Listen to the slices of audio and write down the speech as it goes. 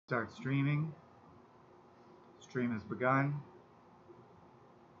Start streaming. Stream has begun.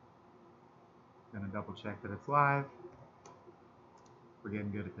 Gonna double check that it's live. We're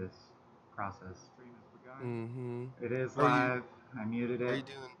getting good at this process. Stream has begun. Mm-hmm. It is live. I muted Are you it.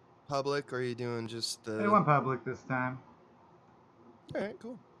 doing public or are you doing just the... It went public this time. Alright,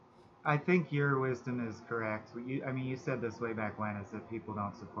 cool. I think your wisdom is correct. You said this way back when, is that people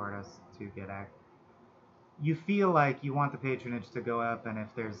don't support us to get act. You feel like you want the patronage to go up, and if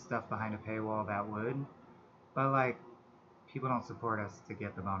there's stuff behind a paywall, that would. But, like, people don't support us to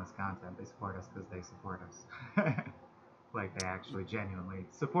get the bonus content. They support us because they support us. Like, they actually genuinely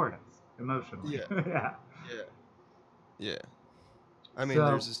support us emotionally. Yeah. Yeah. I mean, so,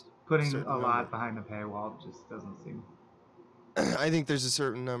 there's putting a lot behind the paywall just doesn't seem... I think there's a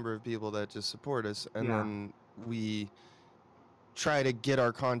certain number of people that just support us, and then we try to get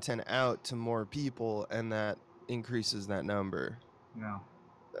our content out to more people, and that increases that number. Yeah.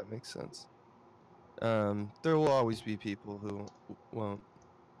 That makes sense. There will always be people who won't,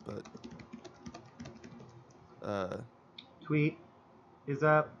 but... Tweet is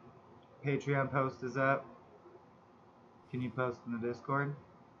up. Patreon post is up. Can you post in the Discord?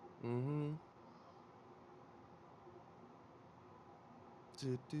 Mm-hmm.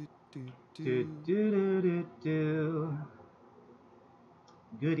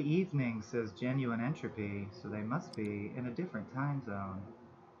 Good evening, says Genuine Entropy, so they must be in a different time zone.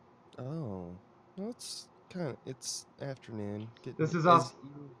 Oh, well, it's afternoon. This is all.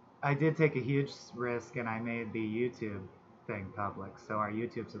 I did take a huge risk, and I made the YouTube thing public, so our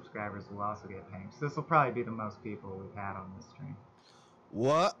YouTube subscribers will also get pinged. So this will probably be the most people we've had on this stream.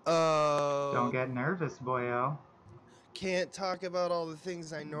 What? Don't get nervous, boyo. Can't talk about all the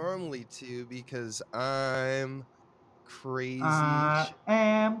things I normally do because I'm crazy. I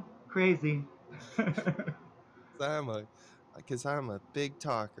am crazy. Because I'm a big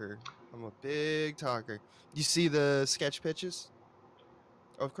talker. I'm a big talker. You see the sketch pitches?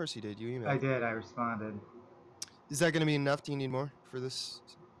 Oh, of course you did. You emailed. I did. I responded. Is that going to be enough? Do you need more for this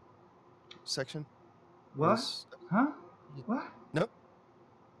section? What? Huh? What? Nope.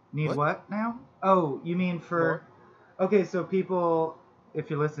 Need what now? Oh, you mean for... Okay, so people, if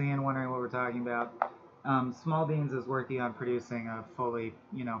you're listening and wondering what we're talking about, Small Beans is working on producing a fully,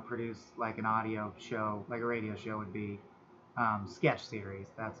 produced, like an audio show, like a radio show would be, sketch series.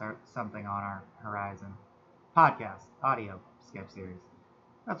 That's something on our horizon. Podcast, audio sketch series.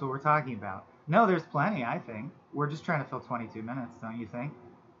 That's what we're talking about. No, there's plenty, I think. We're just trying to fill 22 minutes, don't you think?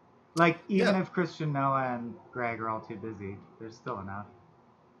 Like, even if Christian, Noah, and Greg are all too busy, there's still enough.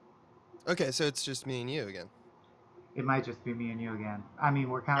 Okay, so it's just me and you again. It might just be me and you again. I mean,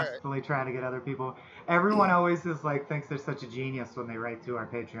 we're constantly trying to get other people. Everyone always is like, thinks they're such a genius when they write to our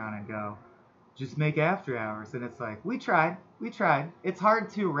Patreon and go, just make after hours. And it's like, we tried. It's hard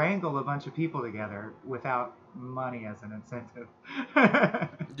to wrangle a bunch of people together without money as an incentive.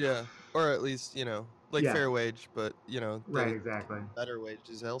 Yeah, or at least, fair wage, but, right, exactly. Better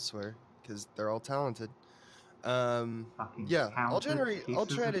wages elsewhere because they're all talented. Yeah, I'll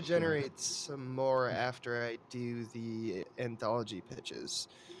try to generate some more after I do the anthology pitches.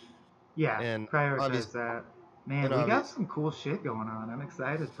 Yeah, and prioritize that. Man, we got some cool shit going on. I'm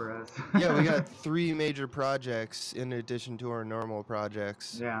excited for us. Yeah, we got 3 major projects in addition to our normal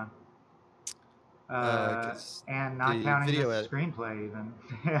projects. Yeah. And not counting the screenplay even.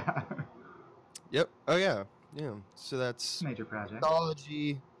 Yeah. Yep. Oh yeah. Yeah. So that's major project.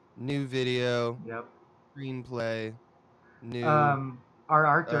 Anthology, new video. Yep. Screenplay, new. Our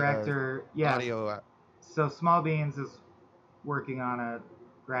art director, audio. So Small Beans is working on a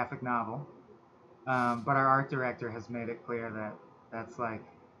graphic novel, but our art director has made it clear that that's like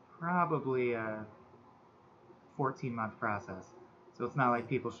probably a 14-month process. So it's not like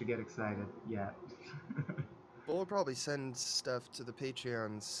people should get excited yet. We'll probably send stuff to the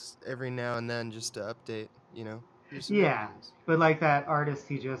Patreons every now and then just to update, Yeah, but like that artist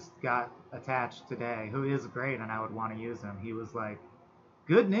he just got attached today, who is great and I would want to use him, he was like,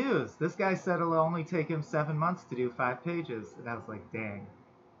 good news, this guy said it'll only take him 7 months to do 5 pages. And I was like, dang,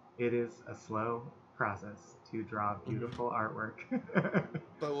 it is a slow process to draw beautiful artwork.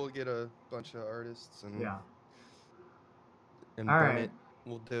 But we'll get a bunch of artists and all right,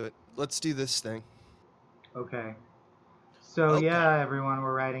 we'll do it. Let's do this thing. Okay. So yeah, everyone,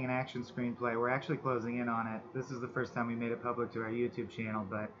 we're writing an action screenplay. We're actually closing in on it. This is the first time we made it public to our YouTube channel,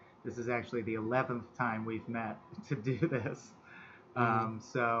 but this is actually the 11th time we've met to do this.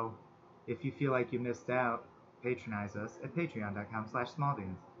 So if you feel like you missed out, patronize us at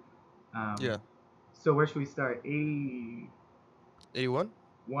patreon.com/smallbeans. Yeah. So where should we start? 81?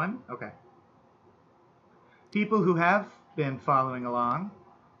 1? Okay. People who have been following along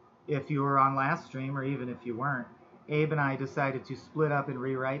if you were on last stream, or even if you weren't, Abe and I decided to split up and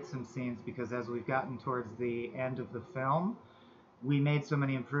rewrite some scenes because as we've gotten towards the end of the film, we made so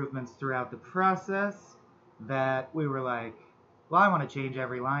many improvements throughout the process that we were like, well, I want to change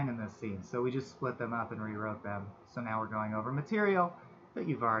every line in this scene. So we just split them up and rewrote them. So now we're going over material that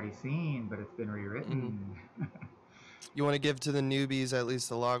you've already seen, but it's been rewritten. You want to give to the newbies at least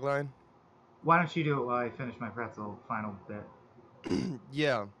the log line? Why don't you do it while I finish my pretzel final bit?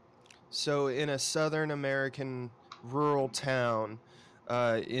 Yeah. So in a Southern American rural town,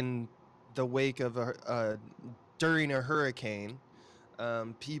 in the wake of during a hurricane,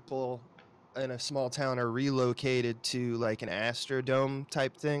 people in a small town are relocated to like an Astrodome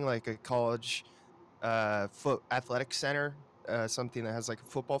type thing, like a college athletic center, something that has like a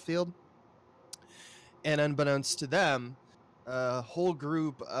football field. And unbeknownst to them, a whole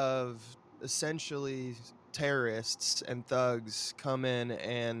group of essentially terrorists and thugs come in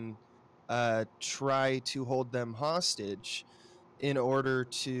and try to hold them hostage in order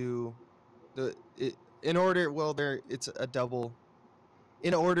to it's a double,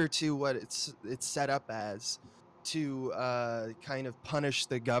 in order to what it's set up as, to kind of punish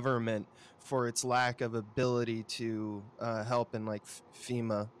the government for its lack of ability to help in like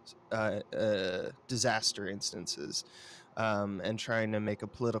FEMA disaster instances, and trying to make a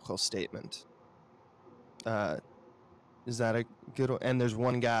political statement. Is that a good one? And there's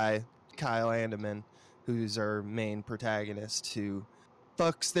one guy, Kyle Andaman, who's our main protagonist, who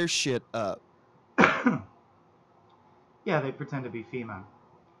fucks their shit up. Yeah, they pretend to be FEMA.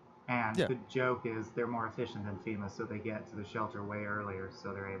 And the joke is they're more efficient than FEMA, so they get to the shelter way earlier,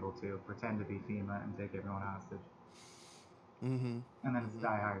 so they're able to pretend to be FEMA and take everyone hostage. And then it's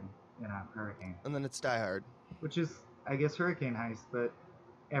Die Hard in a hurricane. And then it's Die Hard. Which is, I guess, Hurricane Heist, but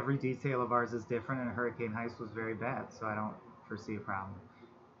every detail of ours is different, and a Hurricane Heist was very bad, so I don't foresee a problem.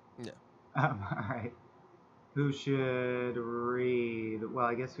 Yeah. All right. Who should read? Well,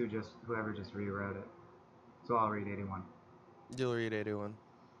 I guess whoever just rewrote it. So I'll read 81. You'll read 81.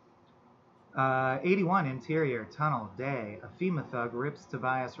 81, interior, tunnel, day. A FEMA thug rips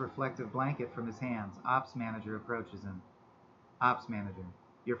Tobias' reflective blanket from his hands. Ops manager approaches him. Ops manager,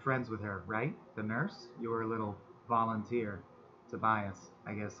 you're friends with her, right? The nurse? You're a little volunteer. Tobias,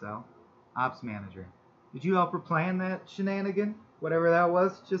 I guess so. Ops manager, did you help her plan that shenanigan? Whatever that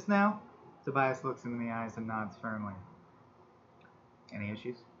was just now? Tobias looks him in the eyes and nods firmly. Any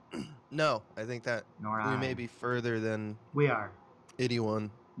issues? No, I think that we may be further than we are. 81.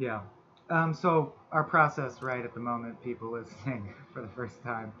 Yeah. So our process right at the moment, people listening for the first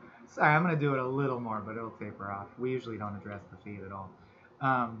time. Sorry, I'm going to do it a little more, but it'll taper off. We usually don't address the feed at all.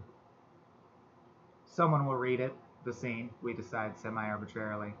 Someone will read it, the scene, we decide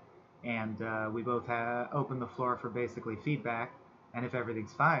semi-arbitrarily, and we both open the floor for basically feedback, and if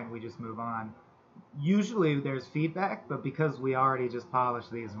everything's fine, we just move on. Usually there's feedback, but because we already just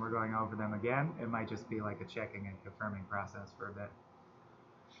polished these and we're going over them again, it might just be like a checking and confirming process for a bit.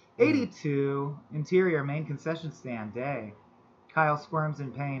 82, interior, main concession stand, day. Kyle squirms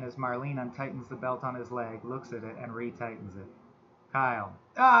in pain as Marlene untightens the belt on his leg, looks at it, and retightens it. Kyle,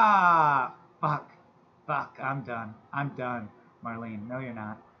 fuck, I'm done. Marlene, no you're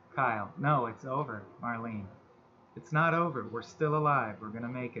not. Kyle, no, it's over. Marlene, it's not over, we're still alive, we're gonna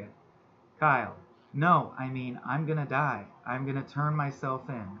make it. Kyle, no, I mean, I'm gonna die. I'm gonna turn myself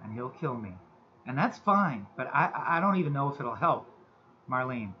in, and he'll kill me. And that's fine, but I don't even know if it'll help.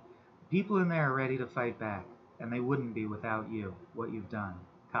 Marlene, people in there are ready to fight back, and they wouldn't be without you, what you've done.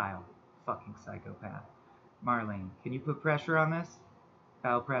 Kyle, fucking psychopath. Marlene, can you put pressure on this?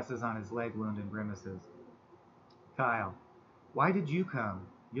 Kyle presses on his leg wound and grimaces. Kyle, why did you come?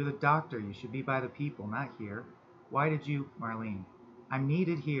 You're the doctor, you should be by the people, not here. Why did you? Marlene, I'm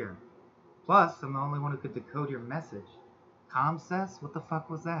needed here. Plus, I'm the only one who could decode your message. Comcess? What the fuck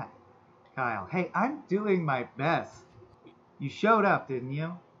was that? Kyle, hey, I'm doing my best. You showed up, didn't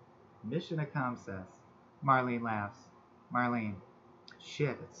you? Mission of Comcess. Marlene laughs. Marlene,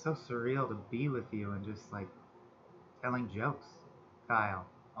 shit, it's so surreal to be with you and just, like, telling jokes. Kyle,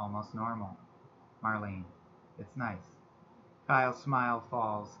 almost normal. Marlene, it's nice. Kyle's smile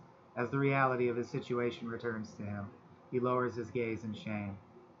falls as the reality of his situation returns to him. He lowers his gaze in shame.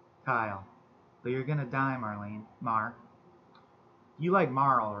 Kyle, but you're gonna die, Marlene. Mar. You like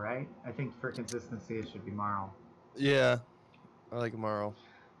Marl, right? I think for consistency it should be Marl. Yeah, I like Marl.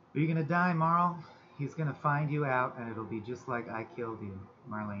 Are you gonna die, Marl? He's gonna find you out and it'll be just like I killed you,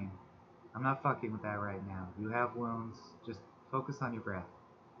 Marlene. I'm not fucking with that right now. You have wounds. Just focus on your breath.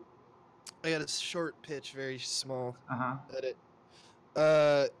 I got a short pitch, very small edit.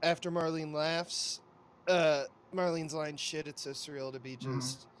 After Marlene laughs, Marlene's line, shit, it's so surreal to be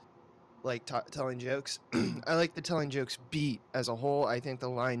just like telling jokes. I like the telling jokes beat as a whole. I think the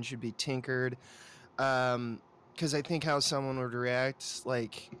line should be tinkered. Because I think how someone would react,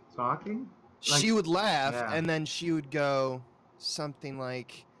 like Talking? she would laugh yeah. and then she would go something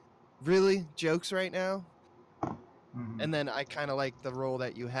like, "Really? Jokes right now?" Mhm. And then I kind of like the role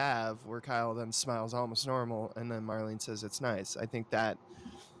that you have where Kyle then smiles almost normal and then Marlene says it's nice. I think that.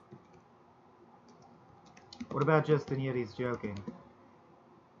 What about just the Yeti's joking?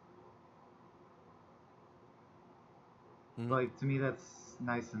 Mhm. Like, to me, that's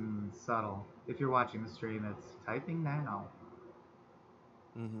nice and subtle. If you're watching the stream, it's typing now.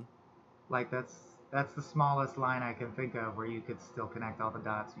 Mhm. Like, that's the smallest line I can think of where you could still connect all the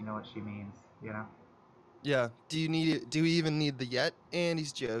dots. You know what she means, you know? Yeah. Do you even need the yet? And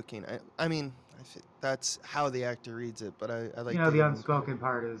he's joking. I mean, that's how the actor reads it, but I You like know, to the even kind of. unspoken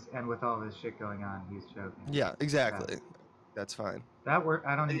part is, and with all this shit going on, he's joking. Yeah, Yeah. exactly. That's fine. That work.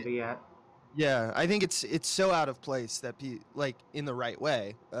 I don't need the yet. Yeah, I think it's so out of place that like in the right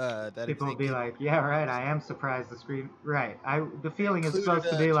way that I People will think be people like, yeah, right, I am surprised the screen. Right. The feeling is included supposed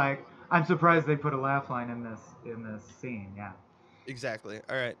to be like, I'm surprised they put a laugh line in this scene. Yeah. exactly.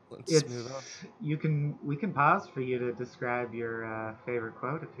 All right, let's It's move on. we can pause for you to describe your favorite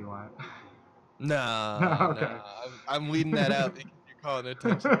quote if you want. Nah, Okay. I'm leading that out because you're calling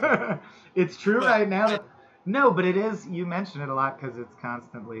attention to it. It's true But right now. No, but it is. You mention it a lot because it's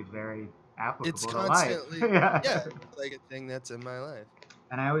constantly very it's applicable to life. constantly, Yeah. yeah, it's like a thing that's in my life.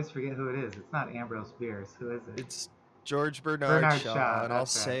 And I always forget who it is. It's not Ambrose Bierce. Who is it? It's George Bernard Bernard Shaw, Shaw. and I'll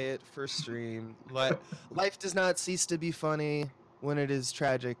That's right. say it for stream. Life does not cease to be funny when it is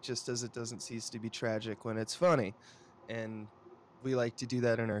tragic, just as it doesn't cease to be tragic when it's funny. And we like to do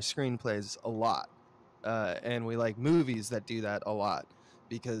that in our screenplays a lot. And we like movies that do that a lot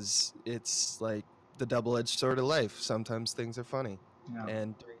because it's like the double-edged sword of life. Sometimes things are funny Yeah.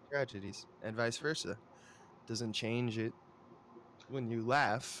 and during tragedies and vice versa. Doesn't change it when you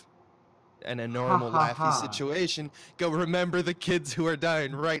laugh in a Ha normal ha laughy ha. situation. Go remember the kids who are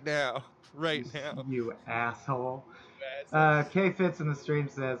dying right now. Right now. You asshole. Asshole. K Fitz in the stream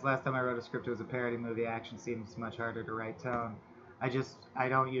says, last time I wrote a script, it was a parody movie. Action seems much harder to write tone. I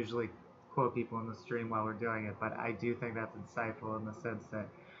don't usually quote people in the stream while we're doing it, but I do think that's insightful in the sense that,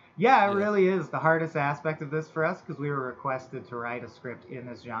 yeah, it really is the hardest aspect of this for us because we were requested to write a script in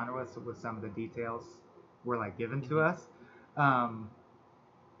this genre with some of the details were like given to us.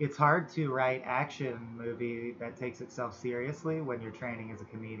 It's hard to write action movie that takes itself seriously when you're training as a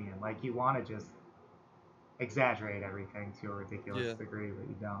comedian. Like you want to just exaggerate everything to a ridiculous degree, but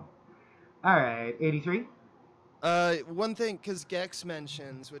you don't. All right, 83. One thing, because Gex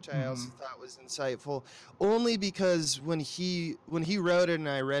mentions, which I also Mm-hmm. thought was insightful, only because when he wrote it and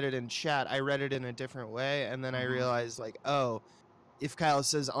I read it in chat, I read it in a different way, and then I realized like, oh, if Kyle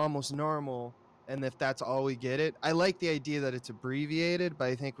says almost normal, and if that's all we get it, I like the idea that it's abbreviated, but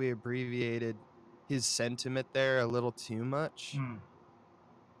I think we abbreviated his sentiment there a little too much.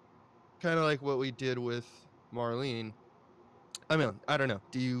 Kind of like what we did with Marlene. I mean, I don't know.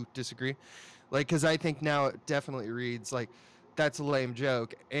 Do you disagree? Like, because I think now it definitely reads like that's a lame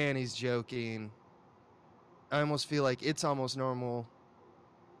joke, and he's joking. I almost feel like it's almost normal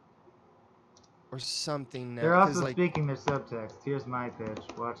or something now. They're also Like, speaking their subtext. Here's my pitch.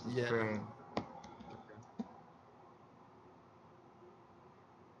 Watch the screen. Okay.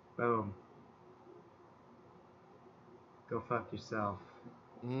 Boom. Go fuck yourself.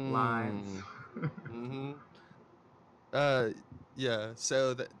 Lines. Mm-hmm. Yeah.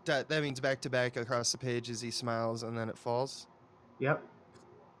 So that means back to back across the page as he smiles and then it falls. Yep.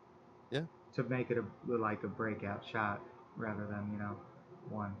 Yeah. To make it like a breakout shot rather than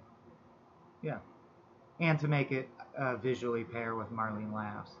one. Yeah. And to make it visually pair with Marlene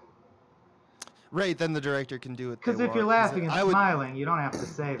laughs. Right, then the director can do it. Because if you're laughing and smiling, you don't have to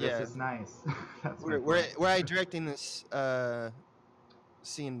say this is nice. That's were I directing this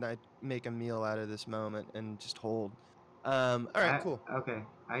scene, I'd make a meal out of this moment and just hold. All right, cool. Okay,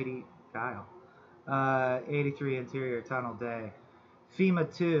 ID Kyle. 83 interior tunnel day.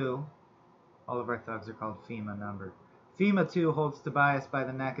 FEMA 2. All of our thugs are called FEMA numbered. FEMA 2 holds Tobias by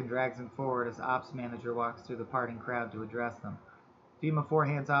the neck and drags him forward as ops manager walks through the parting crowd to address them. FEMA 4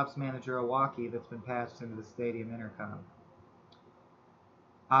 hands ops manager a walkie that's been patched into the stadium intercom.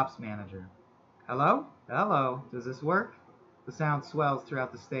 Ops manager. Hello? Hello. Does this work? The sound swells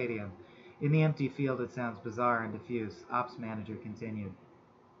throughout the stadium. In the empty field, it sounds bizarre and diffuse. Ops manager continued.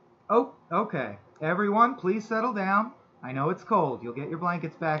 Oh, okay. Everyone, please settle down. I know it's cold. You'll get your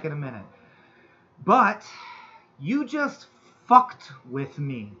blankets back in a minute. But you just fucked with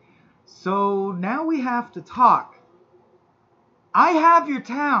me. So now we have to talk. I have your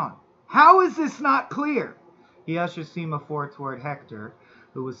town. How is this not clear? He ushers Semaphore toward Hector,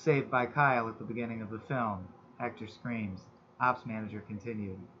 who was saved by Kyle at the beginning of the film. Hector screams. Ops manager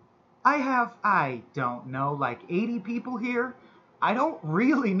continued. I don't know, like 80 people here? I don't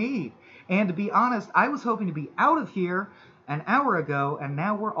really need. And to be honest, I was hoping to be out of here an hour ago, and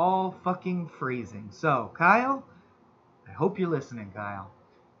now we're all fucking freezing. So, Kyle, I hope you're listening, Kyle.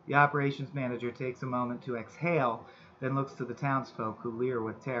 The operations manager takes a moment to exhale, then looks to the townsfolk who leer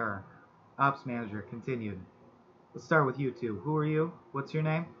with terror. Ops manager continued. Let's start with you two. Who are you? What's your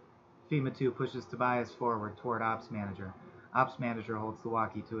name? FEMA 2 pushes Tobias forward toward Ops manager. Ops manager holds the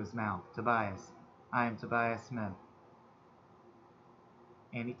walkie to his mouth. Tobias. I am Tobias Smith.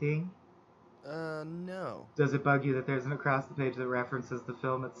 Anything? No. Does it bug you that there's an across the page that references the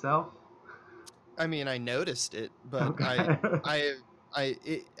film itself? I mean, I noticed it, but Okay.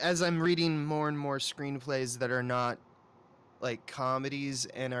 as I'm reading more and more screenplays that are not like comedies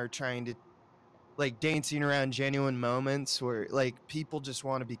and are trying to like dancing around genuine moments where like people just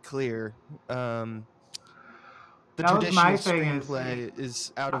want to be clear. The That was my traditional thing screenplay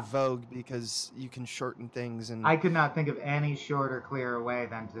is out of vogue because you can shorten things and I could not think of any shorter, clearer way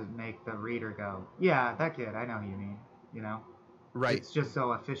than to make the reader go, yeah, that kid, I know who you mean, you know? right. It's just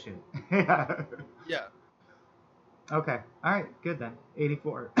so efficient. Yeah. Yeah. Okay. All right. Good then.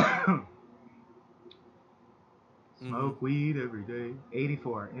 84. Smoke weed every day.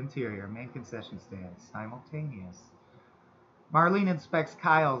 84. Interior. Main concession stand. Simultaneous. Marlene inspects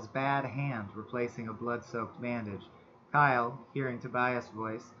Kyle's bad hand, replacing a blood-soaked bandage. Kyle, hearing Tobias'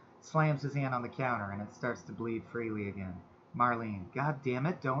 voice, slams his hand on the counter and it starts to bleed freely again. Marlene, God damn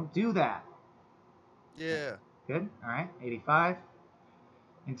it, don't do that. Yeah. Good. All right. 85.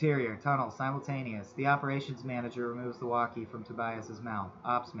 Interior, tunnel, simultaneous. The operations manager removes the walkie from Tobias's mouth.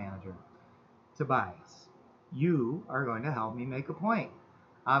 Ops manager. Tobias, you are going to help me make a point.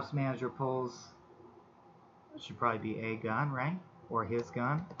 Ops manager pulls, it should probably be a gun, right? Or his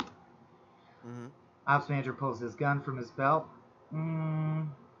gun. Ops manager pulls his gun from his belt.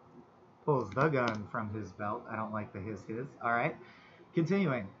 Pulls the gun from his belt. I don't like the his. All right.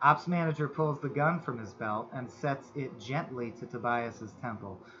 Continuing, Ops manager pulls the gun from his belt and sets it gently to Tobias's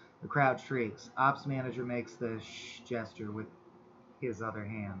temple. The crowd shrieks. Ops manager makes the shh gesture with his other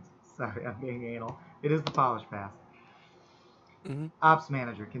hand. Sorry, I'm being anal. It is the polish pass. Ops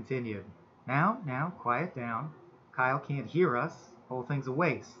manager continued. Now, quiet down. Kyle can't hear us. Whole thing's a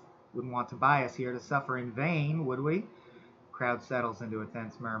waste. Wouldn't want Tobias here to suffer in vain, would we? Crowd settles into a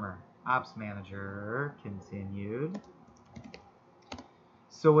tense murmur. Ops manager continued.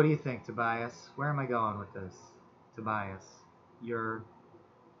 So what do you think, Tobias? Where am I going with this? Tobias, you're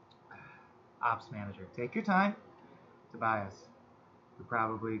ops manager. Take your time. Tobias, you're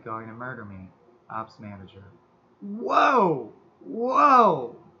probably going to murder me. Ops manager. Whoa!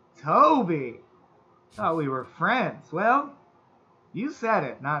 Toby! Thought we were friends. Well, you said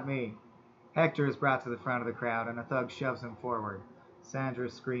it, not me. Hector is brought to the front of the crowd and a thug shoves him forward. Sandra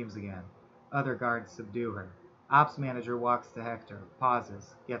screams again. Other guards subdue her. Ops manager walks to Hector,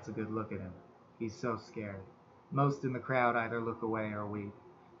 pauses, gets a good look at him. He's so scared. Most in the crowd either look away or weep.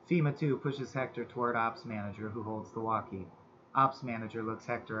 FEMA 2 pushes Hector toward Ops manager, who holds the walkie. Ops manager looks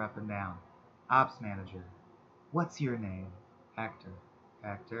Hector up and down. Ops manager. What's your name? Hector.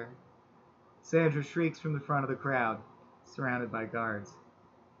 Hector? Sandra shrieks from the front of the crowd, surrounded by guards.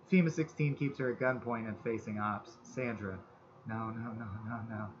 FEMA 16 keeps her at gunpoint and facing Ops. Sandra. No.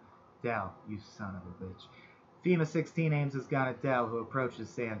 Dell, you son of a bitch. FEMA 16 aims his gun at Dell, who approaches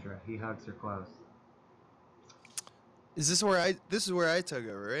Sandra. He hugs her close. This is where I took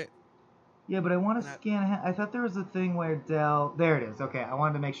over, right? Yeah, but I want to scan ahead. I thought there was a thing where Dell... There it is. Okay, I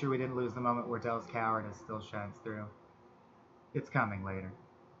wanted to make sure we didn't lose the moment where Dell's cowardice still shines through. It's coming later.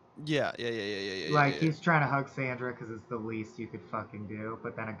 Yeah. Like, he's trying to hug Sandra because it's the least you could fucking do,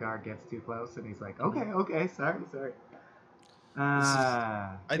 but then a guard gets too close and he's like, okay, sorry.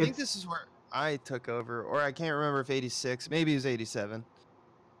 I think this is where I took over, or I can't remember if 86, maybe it was 87.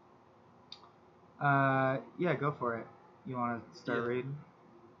 Yeah, go for it. You want to start reading?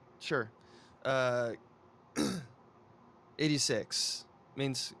 Sure. 86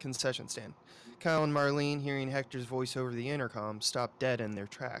 means concession stand. Kyle and Marlene, hearing Hector's voice over the intercom, stopped dead in their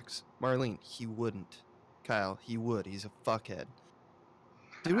tracks. Marlene, he wouldn't. Kyle, he would. He's a fuckhead.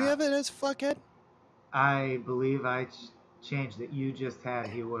 Did we have it as fuckhead? I believe I changed it. You just had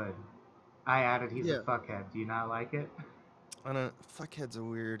he would. I added he's a fuckhead. Do you not like it? I don't. Fuckhead's a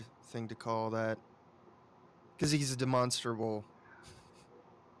weird thing to call that. Because he's a demonstrable,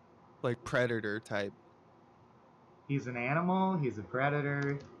 like, predator type. He's an animal. He's a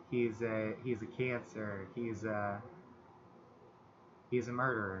predator. He's a cancer. He's a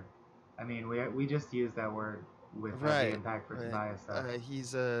murderer. I mean, we just used that word with the Right. impact for Right. Tobias stuff.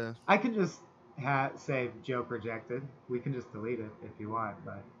 He's a. I can just say joke rejected. We can just delete it if you want,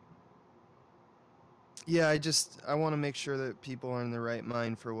 but Yeah, I want to make sure that people are in the right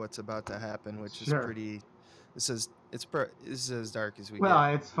mind for what's about to happen, which is sure. pretty. This is this is as dark as we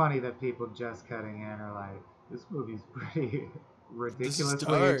Well, get. it's funny that people just cutting in are like, this movie's pretty This is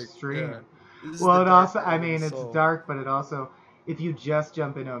ridiculously dark. extreme. Yeah. This is Well, the it dark also, I night of the mean, it's soul. dark, but it also, if you just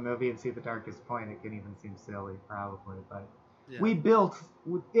jump into a movie and see the darkest point, it can even seem silly, probably. But Yeah. we built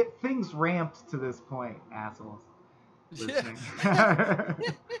it. Things ramped to this point, assholes. Listening.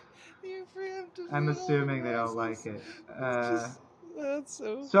 You preempted I'm me all assuming they don't like classes. it. It's just that's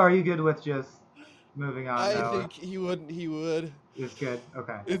so. So are you good with just moving on? I Though think he wouldn't. He would. it's good.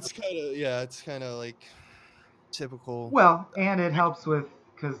 Okay. It's kind of yeah. It's kind of like typical. Well, and it helps with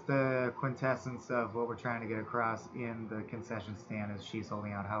because the quintessence of what we're trying to get across in the concession stand is she's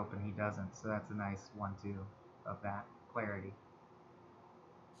holding out hope and he doesn't. So that's a nice 1-2 of that clarity.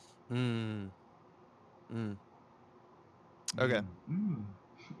 Hmm. Hmm. Okay.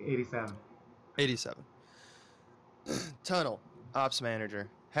 87. 87. Tunnel. Ops manager.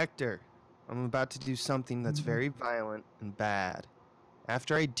 Hector. I'm about to do something that's very violent and bad.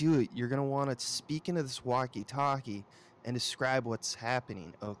 After I do it, you're going to want to speak into this walkie-talkie and describe what's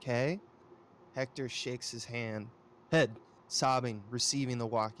happening, okay? Hector shakes his head, sobbing, receiving the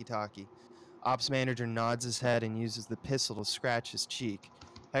walkie-talkie. Ops manager nods his head and uses the pistol to scratch his cheek.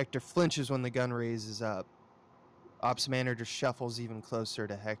 Hector flinches when the gun raises up. Ops manager shuffles even closer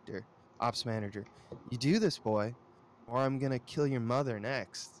to Hector. Ops manager, you do this, boy, or I'm gonna kill your mother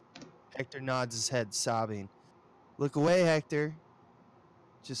next. Hector nods his head, sobbing. Look away, Hector.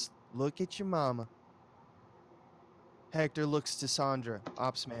 Just look at your mama. Hector looks to Sandra,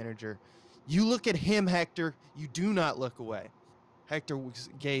 ops manager. You look at him, Hector. You do not look away. Hector's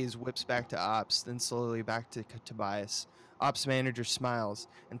gaze whips back to Ops, then slowly back to Tobias. Ops manager smiles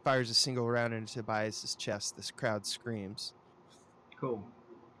and fires a single round into Tobias's chest. This crowd screams. Cool.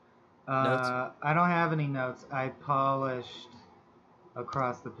 Notes? I don't have any notes. I polished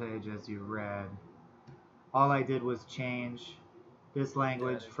across the page as you read. All I did was change this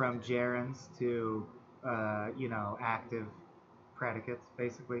language from gerunds to, active predicates,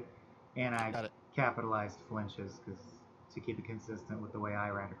 basically. And I capitalized flinches to keep it consistent with the way I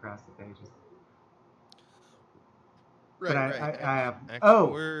write across the pages. Right, I have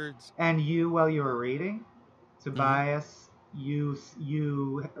words. And you, while you were reading, Tobias, you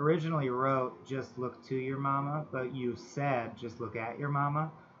originally wrote "just look to your mama," but you said "just look at your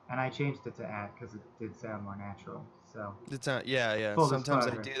mama," and I changed it to "at" because it did sound more natural. So it's not. Yeah. Full Sometimes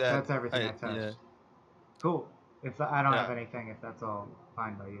disclosure. I do that. That's everything I touched. Yeah. Cool. If I don't have anything, if that's all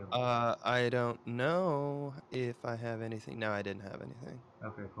fine by you. I don't know if I have anything. No, I didn't have anything.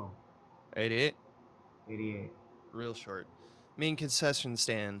 Okay, cool. 88. 88. Real short. Main concession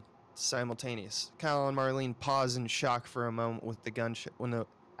stand. Simultaneous. Kyle and Marlene pause in shock for a moment with the gunshot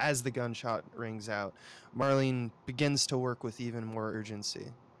as the gunshot rings out. Marlene begins to work with even more urgency.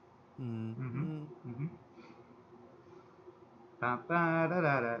 89.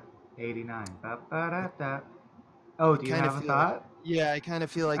 Oh, do you have a thought? I kind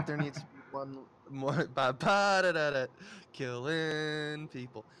of feel like there needs to be one more. Killing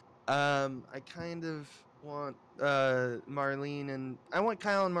people. I kind of want Marlene and I want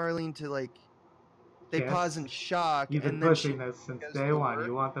Kyle and Marlene to like they pause in shock. You've been pushing this since day one.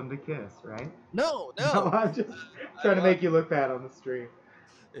 You want them to kiss, right? No. I'm just trying to make you look bad on the stream.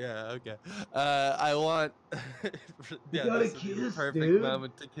 Yeah, okay. I want. You gotta kiss, perfect dude.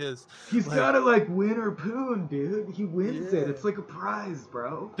 moment to kiss. He's gotta win her poon, dude. He wins it. It's like a prize,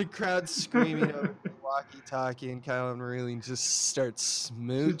 bro. The crowd screaming over the walkie-talkie, and Kyle and Marlene just start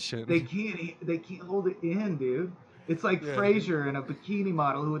smooching. They can't hold it in, dude. It's like Frasier and a bikini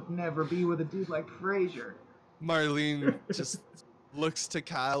model who would never be with a dude like Frasier. Marlene just looks to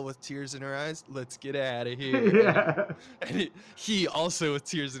Kyle with tears in her eyes. Let's get out of here. Yeah. And he also with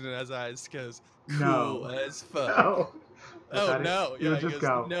tears in his eyes goes, cool as fuck. No. Oh, no. Yeah, just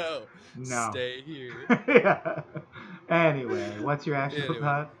go. No. Stay here. Yeah. Anyway, what's your actual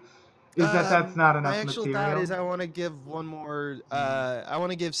thought? Is that's not enough material? My actual thought is I want to give one more, I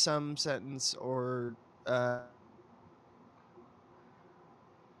want to give some sentence or,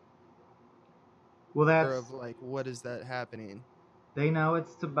 well, that's of like, what is that happening? They know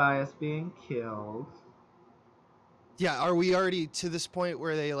it's Tobias being killed. Yeah, are we already to this point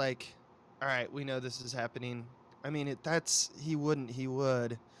where they like, all right, we know this is happening? I mean, he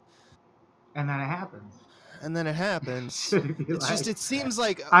would. And then it happens. and then it happens. Should it be It's like, just, it seems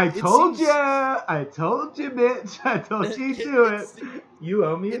like I it told seems, ya, bitch, I told you to do it. You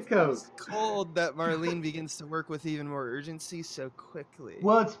owe me a it Coke. seems cold that Marlene begins to work with even more urgency so quickly.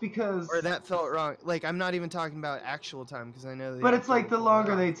 Well, it's because... Or that felt wrong. Like, I'm not even talking about actual time, because I know But it's like the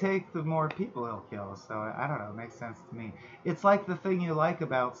longer they take, the more people he'll kill. So I don't know. It makes sense to me. It's like the thing you like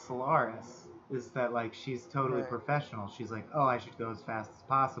about Solaris is that like she's totally professional. She's like, oh, I should go as fast as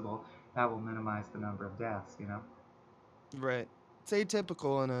possible. That will minimize the number of deaths. You know. Right. It's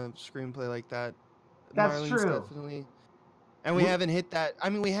atypical in a screenplay like that. That's Marlene's true. definitely. And we haven't hit that. I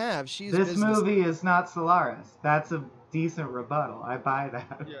mean, we have. She's this business. movie is not Solaris. That's a decent rebuttal. I buy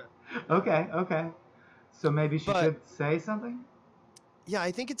that. Yeah. Okay. So maybe she should say something? Yeah,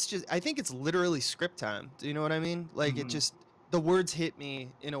 I think it's literally script time. Do you know what I mean? Like, it just, the words hit me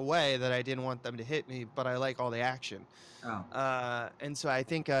in a way that I didn't want them to hit me, but I like all the action. Oh. And so I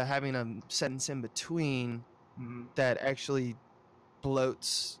think having a sentence in between that actually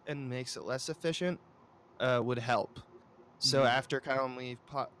bloats and makes it less efficient would help. So after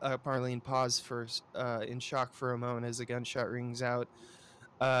Marlene paused for in shock for a moment as a gunshot rings out,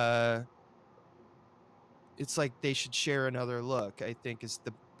 it's like they should share another look, I think, is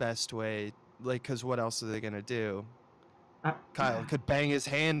the best way. Like, because what else are they going to do? Kyle could bang his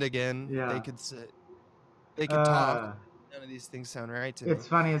hand again. Yeah. They could talk. None of these things sound right to me. It's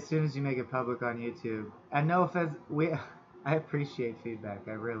funny, as soon as you make it public on YouTube, and no offense, I appreciate feedback,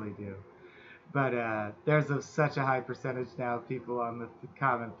 I really do. But there's such a high percentage now of people on the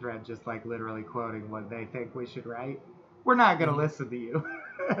comment thread just like literally quoting what they think we should write. We're not going to listen to you.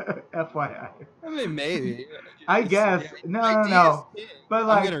 FYI. I mean, maybe. I guess. No. But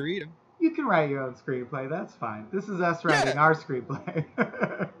like, I'm going to read them. You can write your own screenplay. That's fine. This is us writing our screenplay.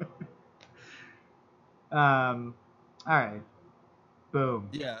 All right. Boom.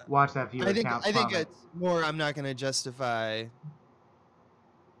 Yeah. Watch that viewer count. I think it's more, I'm not going to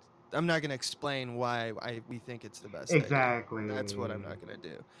explain why we think it's the best. Exactly. Idea. That's what I'm not going to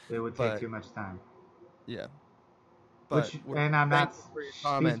do. It would take too much time. Yeah. But and I'm not for your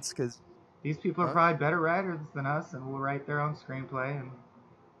comments, because these people are probably better writers than us, and will write their own screenplay and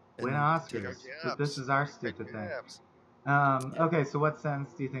win Oscars. But this is our stupid thing. Okay, so what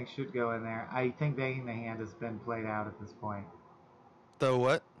sentence do you think should go in there? I think banging the hand has been played out at this point. The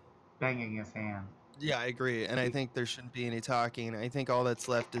what? Banging his hand. Yeah, I agree, and I think there shouldn't be any talking. I think all that's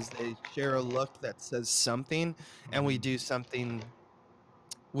left is they share a look that says something, and we do something.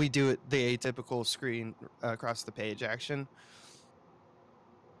 We do it the atypical screen across the page action.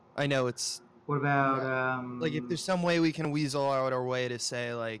 I know it's. What about like, if there's some way we can weasel out our way to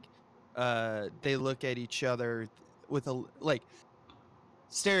say like, they look at each other with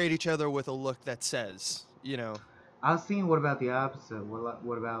stare at each other with a look that says, you know. I was thinking, what about the opposite?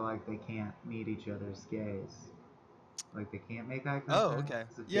 What about like they can't meet each other's gaze? Like they can't make eye contact? Oh, okay.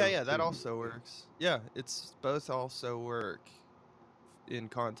 Yeah, that also works. Yeah, it's both also work in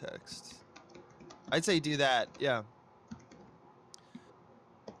context. I'd say do that, yeah.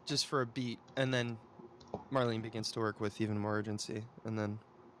 Just for a beat, and then Marlene begins to work with even more urgency, and then...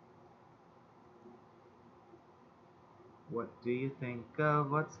 What do you think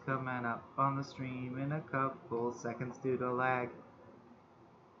of what's coming up on the stream in a couple seconds due to lag?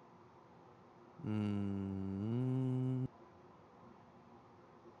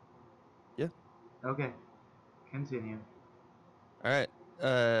 Yeah. Okay. Continue. All right.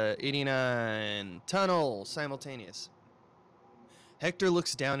 89. Tunnel. Simultaneous. Hector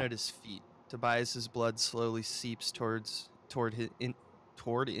looks down at his feet. Tobias's blood slowly seeps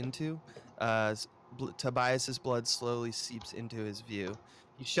Tobias's blood slowly seeps into his view.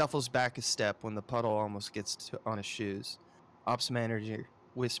 He shuffles back a step when the puddle almost gets on his shoes. Ops manager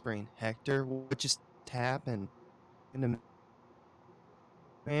whispering, "Hector, what just happened?" In a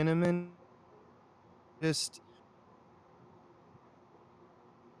minute, just...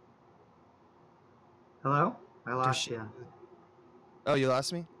 Hello? I lost you. Oh, you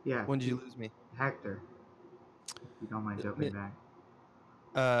lost me? Yeah. When did you lose me? Hector. If you don't mind jumping back.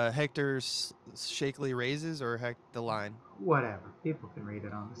 Hector shakily raises, or the line? Whatever. People can read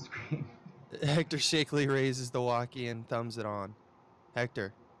it on the screen. Hector shakily raises the walkie and thumbs it on.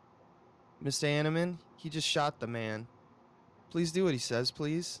 Hector. Mr. Hanneman, he just shot the man. Please do what he says,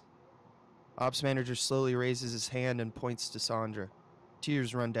 please. Ops manager slowly raises his hand and points to Sandra.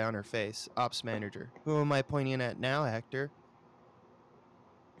 Tears run down her face. Ops manager. Who am I pointing at now, Hector?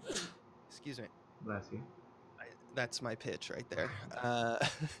 Excuse me. Bless you. That's my pitch right there.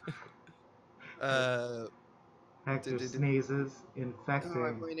 Hector sneezes, infecting. Who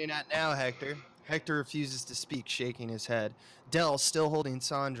am I pointing at now, Hector? Hector refuses to speak, shaking his head. Dell, still holding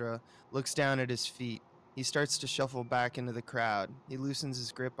Sandra, looks down at his feet. He starts to shuffle back into the crowd. He loosens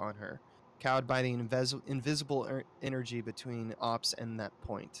his grip on her, cowed by the invisible energy between Ops and that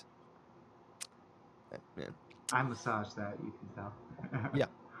point. Man. I massaged that, you can tell. Yeah.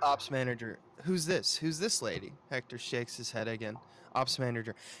 Ops manager. Who's this? Who's this lady? Hector shakes his head again. Ops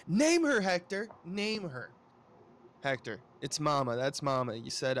manager. Name her, Hector. Name her. Hector. It's Mama. That's Mama. You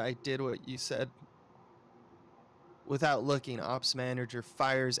said I did what you said. Without looking, Ops manager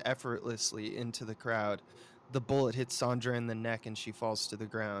fires effortlessly into the crowd. The bullet hits Sandra in the neck and she falls to the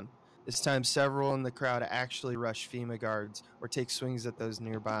ground. This time, several in the crowd actually rush FEMA guards or take swings at those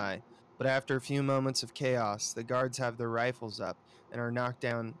nearby. But after a few moments of chaos, the guards have their rifles up and are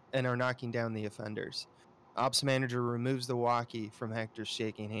knocking down the offenders. Ops manager removes the walkie from Hector's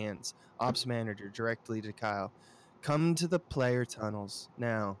shaking hands. Ops manager directly to Kyle. Come to the player tunnels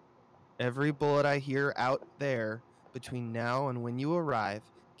now. Every bullet I hear out there between now and when you arrive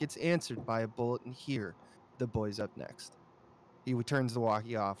gets answered by a bullet in here. The boy's up next. He turns the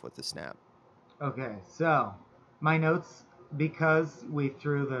walkie off with a snap. Okay, so my notes, because we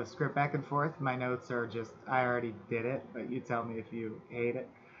threw the script back and forth, my notes are just, I already did it, but you tell me if you hate it.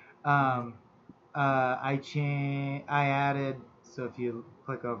 I added, so if you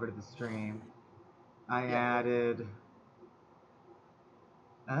click over to the stream, I added,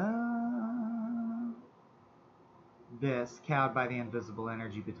 this, cowed by the invisible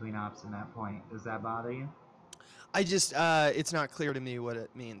energy between Ops and that point. Does that bother you? I just, it's not clear to me what it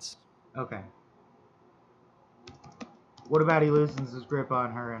means. Okay. What about he loosens his grip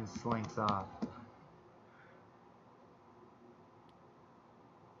on her and slinks off?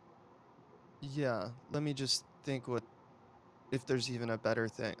 Yeah, let me just think if there's even a better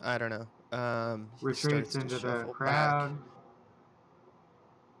thing. I don't know. He Retreats into the crowd. Back.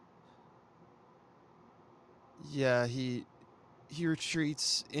 Yeah, he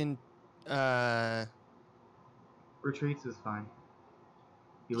retreats in. Retreats is fine.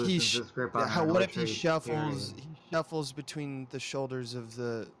 He loosens his grip on her. What if he shuffles? Period. He shuffles between the shoulders of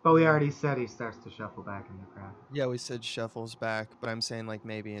the. But we already said he starts to shuffle back in the crowd. Yeah, we said shuffles back, but I'm saying like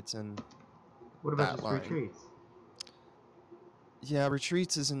maybe it's in. What about just retreats? Yeah,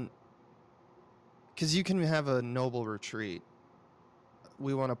 retreats isn't. Because you can have a noble retreat.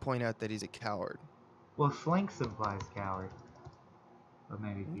 We want to point out that he's a coward. Well, slinks implies coward. But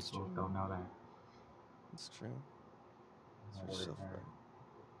maybe people don't know that. That's true.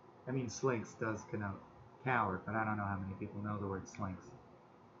 I mean, slinks does connote coward, but I don't know how many people know the word slinks.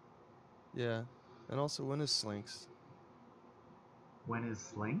 Yeah. And also, when is slinks? When is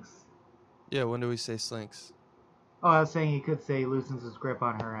slinks? Yeah, when do we say slinks? Oh, I was saying he could say he loosens his grip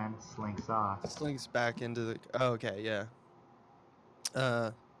on her and slinks off. Slinks back into the... Oh, okay, yeah.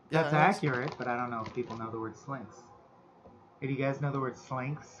 That's accurate, but I don't know if people know the word slinks. Hey, do you guys know the word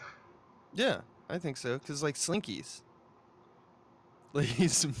slinks? Yeah, I think so, because like slinkies. Like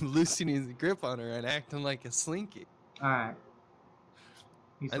he's loosening his grip on her and acting like a slinky. Alright.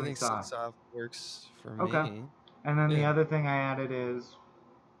 I think slinks off works for me. Okay. And then the other thing I added is...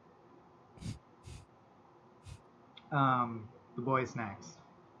 the boy's next.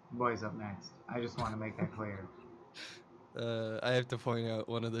 The boy's up next. I just want to make that clear. I have to point out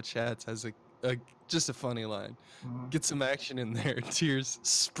one of the chats has just a funny line. Mm-hmm. Get some action in there. Tears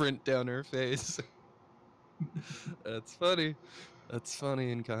sprint down her face. That's funny. That's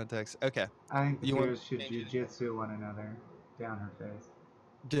funny in context. Okay. I think the tears should jujitsu one another down her face.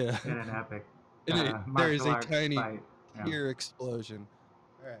 Yeah. In an epic. There is a tiny tear explosion.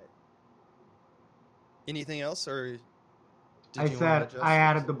 All right. Anything else, or? I said I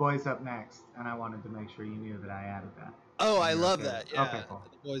added the boys up next, and I wanted to make sure you knew that I added that. Oh, I love that. Yeah. Okay, cool.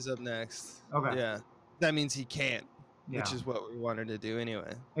 The boys up next. Okay. Yeah. That means he can't, which is what we wanted to do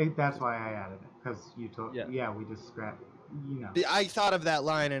anyway. That's why I added it, because you told. Yeah, we just scrapped. You know. I thought of that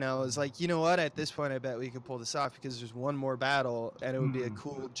line, and I was like, you know what? At this point, I bet we could pull this off because there's one more battle, and it would be a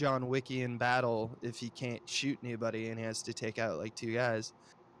cool John Wickian battle if he can't shoot anybody and he has to take out like 2 guys.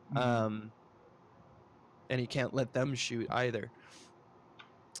 And he can't let them shoot either.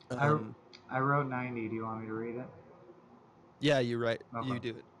 I wrote 90. Do you want me to read it? Yeah, you're right. Okay. You do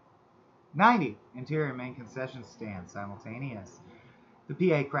it. 90. Interior main concession stand. Simultaneous. The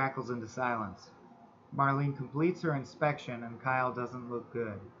PA crackles into silence. Marlene completes her inspection and Kyle doesn't look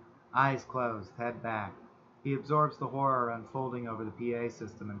good. Eyes closed, head back. He absorbs the horror unfolding over the PA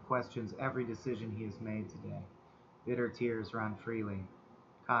system and questions every decision he has made today. Bitter tears run freely.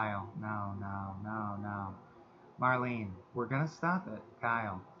 Kyle, no. Marlene, we're gonna stop it.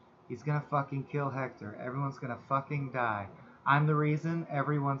 Kyle, he's gonna fucking kill Hector. Everyone's gonna fucking die. I'm the reason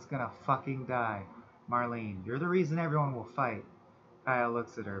everyone's gonna fucking die. Marlene, you're the reason everyone will fight. Kyle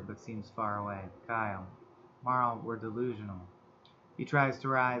looks at her, but seems far away. Kyle, Marl, we're delusional. He tries to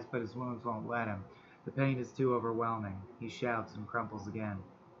rise, but his wounds won't let him. The pain is too overwhelming. He shouts and crumples again.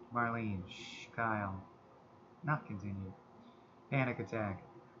 Marlene, shh, Kyle. Not continued. Panic attack.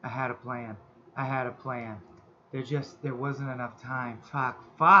 I had a plan. I had a plan. There wasn't enough time.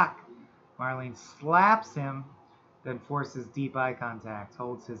 Fuck. Marlene slaps him, then forces deep eye contact,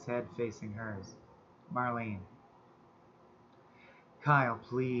 holds his head facing hers. Marlene. Kyle,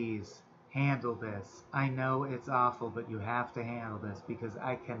 please, handle this. I know it's awful, but you have to handle this because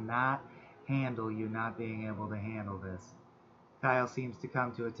I cannot handle you not being able to handle this. Kyle seems to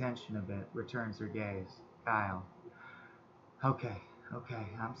come to attention a bit, returns her gaze. Kyle. Okay,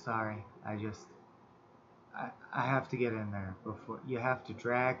 I'm sorry. I have to get in there before you have to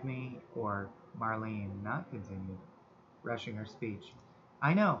drag me or Marlene not continued, rushing her speech.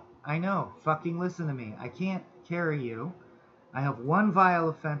 I know. Fucking listen to me. I can't carry you. I have 1 vial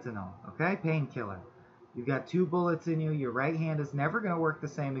of fentanyl, okay? Painkiller. You've got 2 bullets in you. Your right hand is never going to work the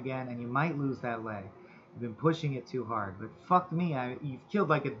same again, and you might lose that leg. You've been pushing it too hard. But fuck me, you've killed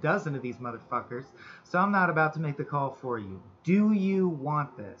like a dozen of these motherfuckers, so I'm not about to make the call for you. Do you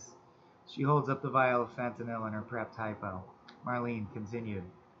want this? She holds up the vial of fentanyl in her prepped hypo. Marlene continued.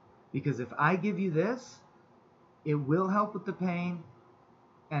 Because if I give you this, it will help with the pain,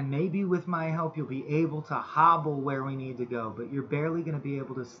 and maybe with my help you'll be able to hobble where we need to go, but you're barely going to be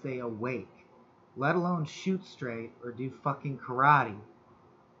able to stay awake, let alone shoot straight or do fucking karate.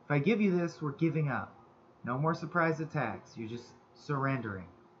 If I give you this, we're giving up. No more surprise attacks. You're just surrendering.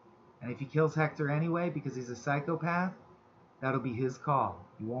 And if he kills Hector anyway because he's a psychopath, that'll be his call.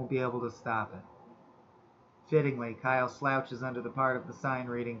 You won't be able to stop it. Fittingly, Kyle slouches under the part of the sign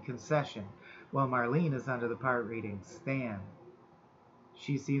reading concession, while Marlene is under the part reading stand.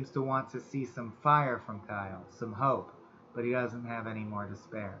 She seems to want to see some fire from Kyle, some hope, but he doesn't have any more to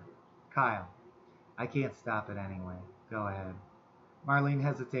spare. Kyle, I can't stop it anyway. Go ahead. Marlene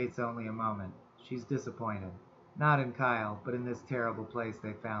hesitates only a moment. She's disappointed. Not in Kyle, but in this terrible place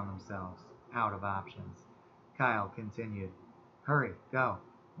they found themselves. Out of options. Kyle continued. Hurry, go.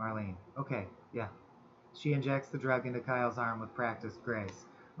 Marlene. Okay, yeah. She injects the drug into Kyle's arm with practiced grace.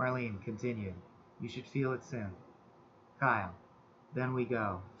 Marlene continued. You should feel it soon. Kyle. Then we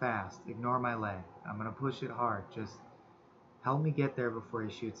go. Fast. Ignore my leg. I'm going to push it hard. Just help me get there before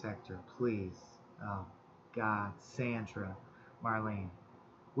he shoots Hector. Please. Oh, God. Sandra. Marlene.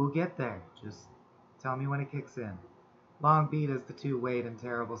 We'll get there. Just tell me when it kicks in. Long beat as the two wait in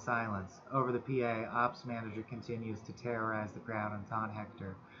terrible silence. Over the PA, ops manager continues to terrorize the crowd and taunt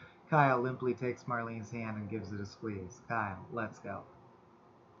Hector. Kyle limply takes Marlene's hand and gives it a squeeze. Kyle, let's go.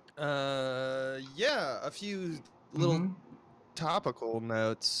 Yeah, a few little topical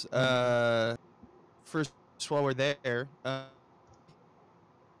notes. First, while we're there,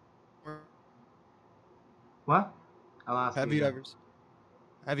 what? I lost you.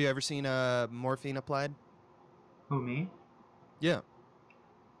 Have you ever seen morphine applied? Who, me? Yeah.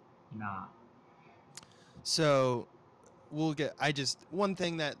 Nah. So one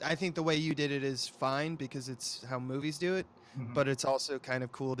thing that I think the way you did it is fine because it's how movies do it, but it's also kind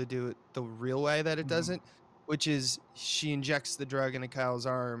of cool to do it the real way that it doesn't, which is she injects the drug into Kyle's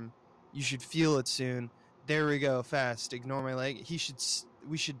arm. You should feel it soon. There we go. Fast. Ignore my leg.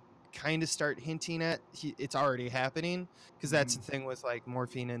 We should kind of start hinting at it's already happening, because that's the thing with like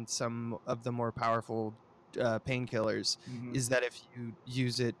morphine and some of the more powerful painkillers is that if you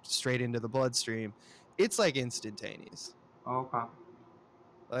use it straight into the bloodstream, it's like instantaneous. Okay.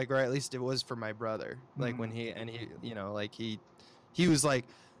 Like, or at least it was for my brother. Like when he was like,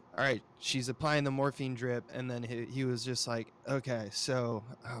 all right, she's applying the morphine drip, and then he was just like, okay, so,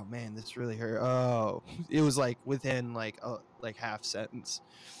 oh man, this really hurt. Oh, it was like within like half sentence.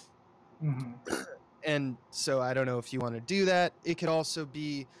 And so I don't know if you want to do that. It could also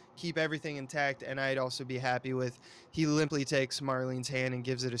be keep everything intact, and I'd also be happy with he limply takes Marlene's hand and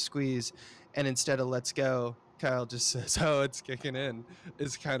gives it a squeeze, and instead of let's go, Kyle just says, oh, it's kicking in.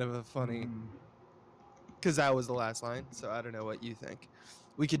 It's kind of a funny, because that was the last line, so I don't know what you think.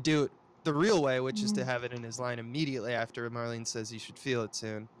 We could do it the real way, which is to have it in his line immediately after Marlene says you should feel it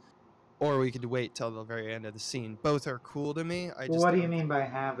soon. Or we could wait till the very end of the scene. Both are cool to me. What do you mean by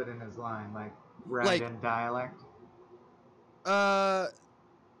have it in his line? Like, write in dialect?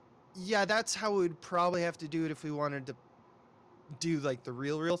 Yeah, that's how we would probably have to do it if we wanted to do like the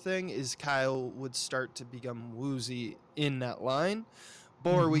real thing, is Kyle would start to become woozy in that line.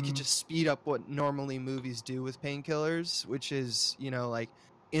 Or we could just speed up what normally movies do with painkillers, which is, like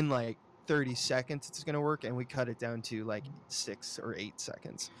in like 30 seconds it's going to work, and we cut it down to like 6 or 8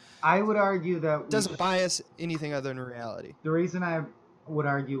 seconds. I would argue that doesn't bias anything other than reality. The reason I would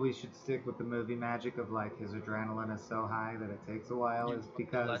argue we should stick with the movie magic of like his adrenaline is so high that it takes a while You is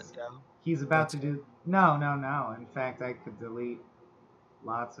want to let because go? he's about That's to fair. do no. In fact, I could delete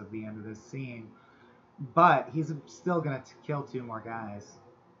lots of the end of this scene, but he's still gonna kill two more guys,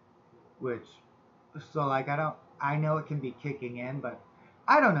 which so like I know it can be kicking in, but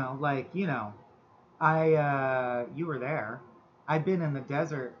I don't know, like, you were there. I've been in the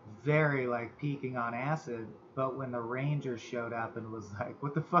desert very like peaking on acid, but when the ranger showed up and was like,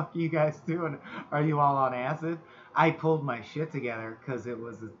 "What the fuck are you guys doing? Are you all on acid?" I pulled my shit together because it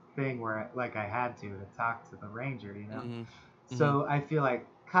was a thing where like I had to talk to the ranger. Mm-hmm. Mm-hmm. So I feel like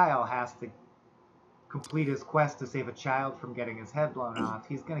Kyle has to complete his quest to save a child from getting his head blown off.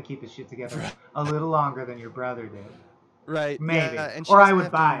 He's gonna keep his shit together a little longer than your brother did, Right. maybe, Yeah, and she or I doesn't would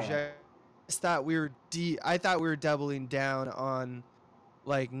have to buy it. inject. I thought we were doubling down on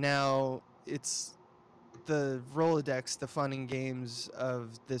like now it's the Rolodex, the fun and games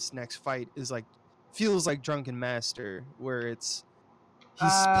of this next fight is like feels like Drunken Master, where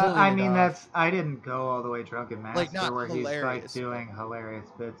he's pulling I it mean, off. I didn't go all the way drunken Like master not where he's like hilarious, but doing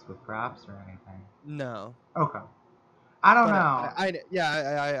hilarious bits with props or anything. no. Okay, I don't But know.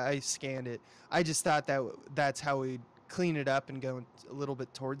 I scanned it. I just thought that's how we clean it up and go a little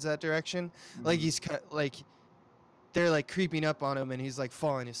bit towards that direction. Like Mm, he's like they're like creeping up on him and he's like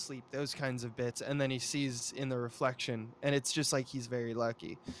falling asleep, those kinds of bits, and then he sees in the reflection and it's just like he's very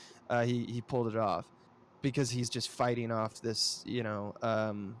lucky he pulled it off because he's just fighting off this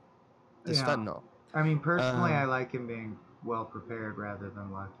this yeah, fentanyl. I mean, personally, I um like him being well prepared rather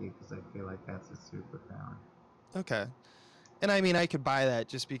than lucky because I feel like that's his superpower. okay, and I mean I could buy that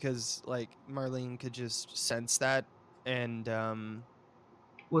just because like Marlene could just sense that and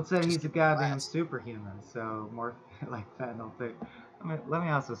Well, it said just he's a get the goddamn blast. superhuman, so more like fentanyl. Let me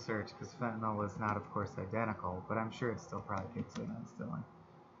also search because fentanyl is not, of course, identical, but I'm sure it still probably kicks in instantly.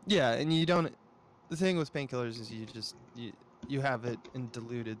 Yeah, and you don't. The thing with painkillers is you have it in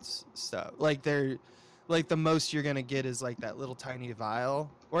diluted stuff. Like they're like the most you're gonna get is like that little tiny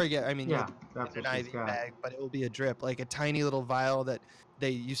vial, or I mean you'll Yeah, that's get what an she's IV got. bag, but it will be a drip, like a tiny little vial that they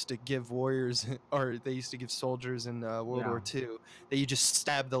used to give warriors or they used to give soldiers in World Yeah, War II. That you just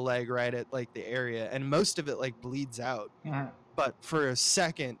stab the leg right at like the area, and most of it like bleeds out, yeah. but for a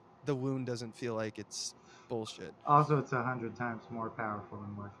second the wound doesn't feel like it's bullshit. Also, it's 100 times more powerful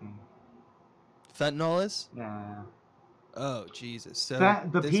than morphine. Fentanyl is. Yeah. Oh Jesus! So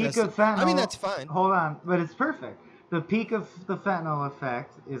The this peak has. of I mean, fentanyl. that's fine. Hold on, but it's perfect. The peak of the fentanyl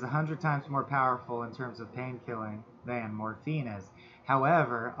effect is 100 times more powerful in terms of pain killing than morphine is.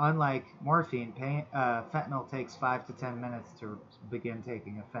 However, unlike morphine, fentanyl takes 5 to 10 minutes to begin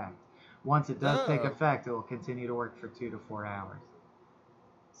taking effect. Once it does take Oh, effect, it will continue to work for 2 to 4 hours.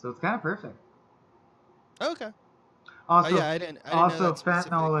 So it's kind of perfect. okay. Oh Also, yeah, I didn't know also that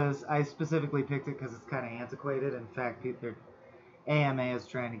specific. fentanyl is. I specifically picked it because it's kind of antiquated. In fact, AMA is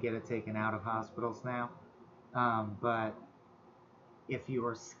trying to get it taken out of hospitals now. But if you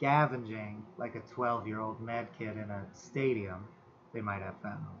were scavenging like a 12-year-old med kit in a stadium, they might have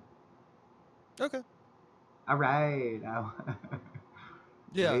fentanyl. Okay. All right.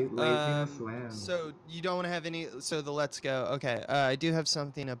 Yeah. Laziness wins. So you don't want to have any. So the let's go. Okay. I do have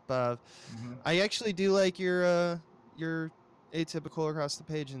something above. Mm-hmm. I actually do like your atypical across the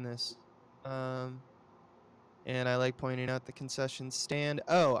page in this. And I like pointing out the concession stand.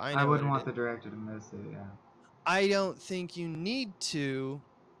 Oh, I I know what wouldn't it want is. the director to miss it. Yeah. I don't think you need to.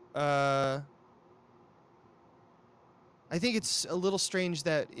 Uh, I think it's a little strange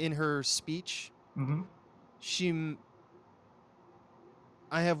that in her speech, Mm-hmm. she,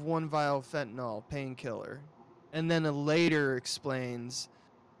 I have one vial of fentanyl, painkiller, and then later explains,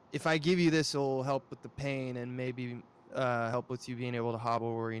 if I give you this, it'll help with the pain and maybe help with you being able to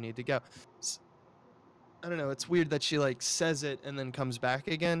hobble where you need to go. I don't know. It's weird that she like says it and then comes back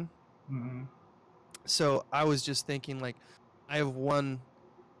again. Mm-hmm. So I was just thinking like, I have one.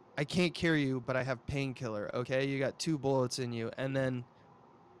 I can't carry you, but I have painkiller. Okay, you got 2 bullets in you, and then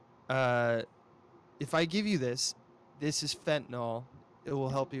uh if I give you this is fentanyl, it will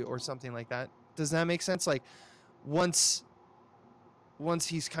help you or something like that. Does that make sense? Like once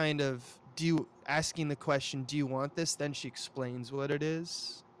he's kind of asking the question, do you want this? Then she explains what it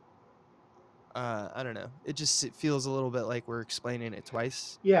is. I don't know. It feels a little bit like we're explaining it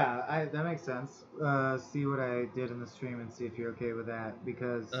twice. Yeah, that makes sense. See what I did in the stream and see if you're okay with that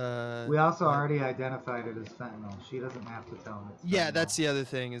because we also Go ahead. already identified it as fentanyl. She doesn't have to tell him it's Yeah, fentanyl. that's the other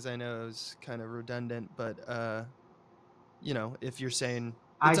thing is I know it was kind of redundant, but if you're saying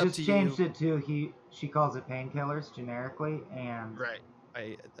I it's up just to changed you. it to she calls it painkillers generically, and Right.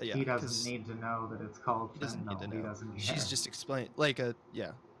 Yeah, He doesn't because need to know that it's called he doesn't need to fentanyl. He know. doesn't She's care. just explain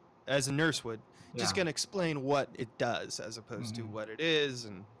as a nurse would, just Yeah. gonna explain what it does as opposed to Mhm. what it is,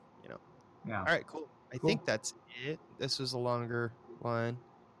 and you know. Yeah. All right, cool. I Cool. think that's it. This was a longer line.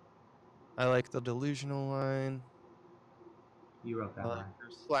 I like the delusional line. You wrote that I like line. her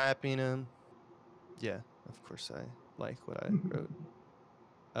slapping him. Yeah, of course I like what I wrote.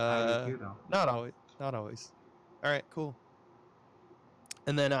 I do too, though. Not always. Not always. All right, cool.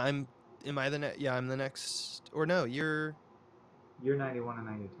 And then am I the next? Yeah, I'm the next. Or no, you're. You're 91 and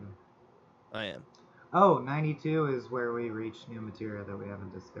 92. I am. Oh, 92 is where we reach new material that we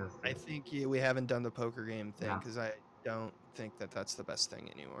haven't discussed I yet. think we haven't done the poker game thing Yeah. because I don't think that that's the best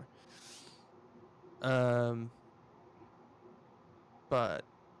thing anymore. But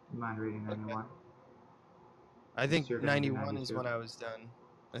You mind reading 91? I think You're gonna do 91 is 92. when I was done.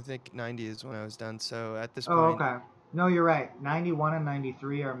 I think 90 is when I was done. So at this Oh, point, okay. No, you're right. 91 and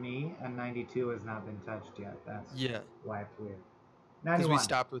 93 are me, and 92 has not been touched yet. That's yeah, why it's weird. because 91. we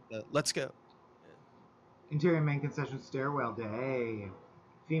stopped with the let's go. Interior main concession stairwell day.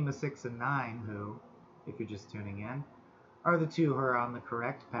 FEMA 6 and 9, who, if you're just tuning in, are the two who are on the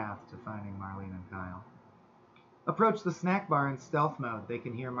correct path to finding Marlene and Kyle. Approach the snack bar in stealth mode. They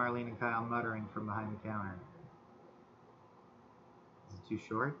can hear Marlene and Kyle muttering from behind the counter. Is it too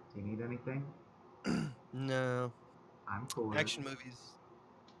short? Do you need anything? No. I'm cool with Action movies.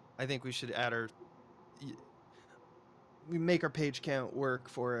 I think we should add we make our page count work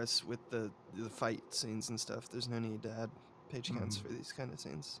for us with the fight scenes and stuff. There's no need to add page counts for these kind of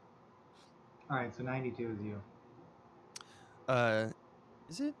scenes. Alright, so 92 is you.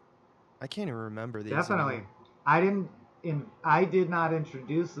 Is it? I can't even remember these. Definitely. I did not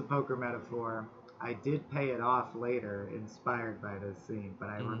introduce the poker metaphor. I did pay it off later, inspired by this scene, but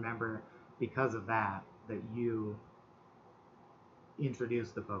I remember because of that you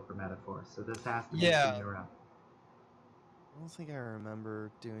introduced the poker metaphor. So this has to be a scene you're up. I don't think I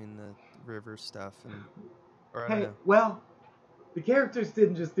remember doing the river stuff. Hey, well, the characters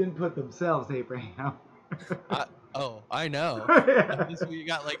didn't just input themselves, Abraham. I know. We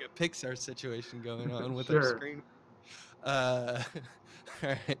got like a Pixar situation going on with our screen. All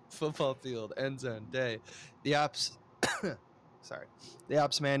right, football field, end zone, day. The ops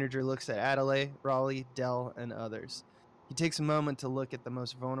manager looks at Adelaide, Raleigh, Dell, and others. He takes a moment to look at the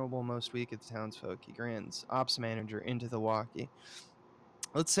most vulnerable, most weak of the townsfolk. He grins. Ops manager into the walkie.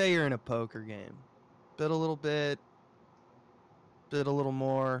 Let's say you're in a poker game. Bid a little bit, bid a little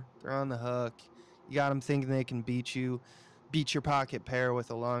more. They're on the hook. You got them thinking they can beat your pocket pair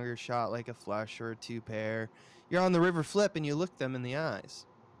with a longer shot like a flush or a two pair. You're on the river flip and you look them in the eyes.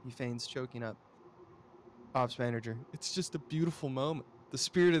 He feigns choking up. Ops manager, it's just a beautiful moment. The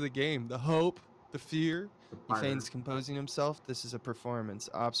spirit of the game, the hope, the fear. He feigns composing himself. This is a performance.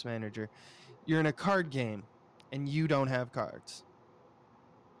 Ops manager, you're in a card game and you don't have cards.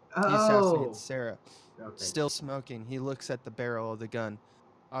 He assassinates Sarah. Okay. Still smoking. He looks at the barrel of the gun.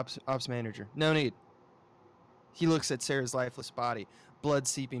 Ops manager, no need. He looks at Sarah's lifeless body, blood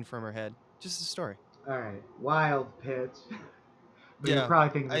seeping from her head. Just a story. All right, wild pitch. But you're probably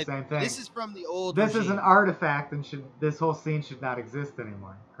thinking the same thing. This is from the old This regime. is an artifact, and this whole scene should not exist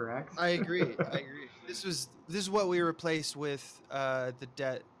anymore. Correct? I agree. This is what we replaced with the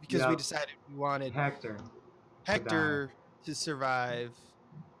debt because we decided we wanted Hector to survive.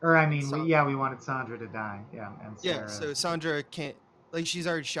 Or I mean, we wanted Sandra to die. Yeah, and Sarah. Yeah. So Sandra can't. Like, she's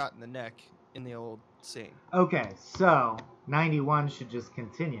already shot in the neck in the old scene. Okay, so 91 should just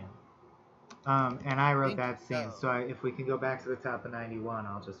continue. And I wrote that scene, so if we can go back to the top of 91,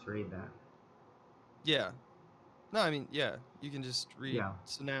 I'll just read that. Yeah. No, I mean, yeah, you can just read. Yeah.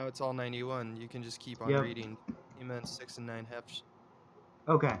 So now it's all 91. You can just keep on reading. Amen. 6 and 9 hefts.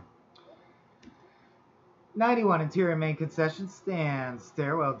 Okay. 91 interior main concession stand,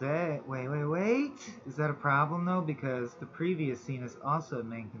 stairwell day. Wait. Is that a problem though? Because the previous scene is also a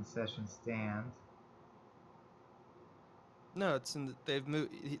main concession stand. No, they've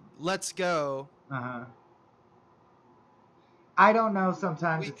moved. Let's go. I don't know.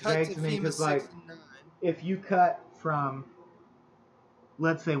 Sometimes it's vague to me because, like, if you cut from,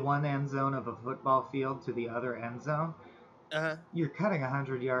 let's say, one end zone of a football field to the other end zone, you're cutting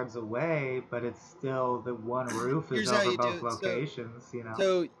 100 yards away, but it's still the one roof is over both locations.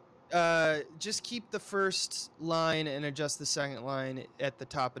 So, just keep the first line and adjust the second line at the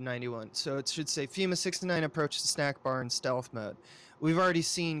top of 91. So it should say FEMA 69 approach the snack bar in stealth mode. We've already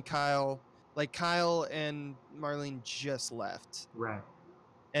seen Kyle and Marlene just left. Right.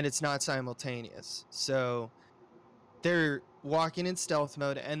 And it's not simultaneous. So they're walking in stealth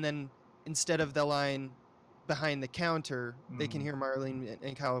mode, and then instead of the line behind the counter, they can hear Marlene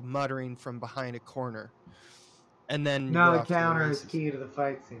and Kyle muttering from behind a corner. And then No, we're the off to the counter is races. key to the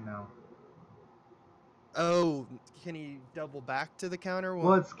fight scene, though. Oh, can he double back to the counter?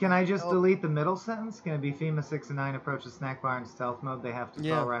 Well, can I just delete the middle sentence? Can it be FEMA 6 and 9 approach the snack bar in stealth mode? They have to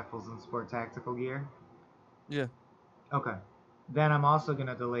draw rifles and sport tactical gear? Yeah. Okay. Then I'm also going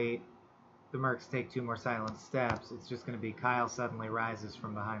to delete the mercs take 2 more silent steps. It's just going to be Kyle suddenly rises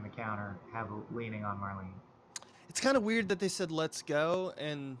from behind the counter, leaning on Marlene. It's kind of weird that they said let's go,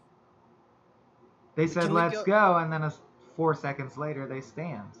 and they said let's go, and then 4 seconds later they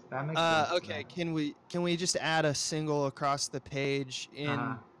stand. That makes sense. Okay, can we just add a single across the page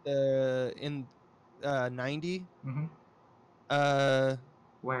in 90?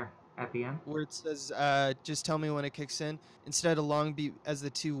 Where? At the end? Where it says just tell me when it kicks in. Instead of long beat as the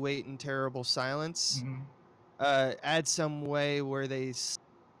 2 wait in terrible silence, add some way where they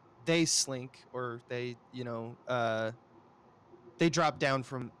slink, or they, you know, they drop down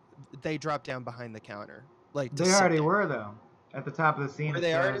behind the counter. Like they already were, though. At the top of the scene, it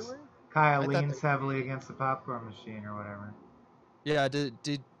says Kyle leans heavily against the popcorn machine or whatever. Yeah,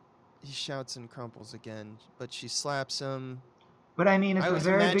 he shouts and crumples again, but she slaps him. But I mean, at the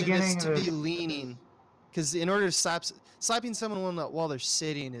very beginning this to be leaning, because in order to slapping someone while they're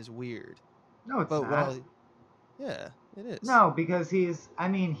sitting is weird. No, it's not. Yeah, it is. No, because he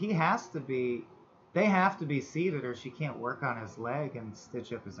has to be. They have to be seated, or she can't work on his leg and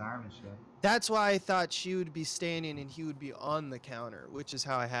stitch up his arm and shit. That's why I thought she would be standing and he would be on the counter, which is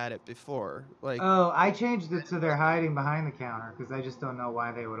how I had it before. Like, oh, I changed it to they're hiding behind the counter because I just don't know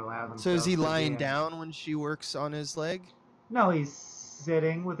why they would allow them. So is he lying down when she works on his leg? No, he's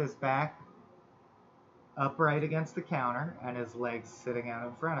sitting with his back upright against the counter and his legs sitting out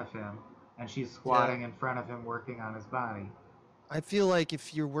in front of him, and she's squatting in front of him working on his body. I feel like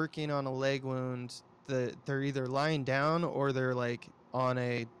if you're working on a leg wound, they're either lying down or they're like on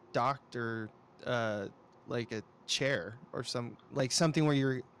a doctor, like a chair or something where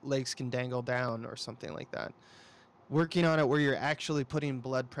your legs can dangle down or something like that. Working on it where you're actually putting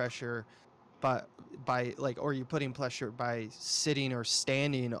blood pressure, or you're putting pressure by sitting or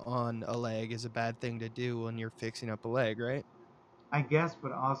standing on a leg is a bad thing to do when you're fixing up a leg, right? I guess,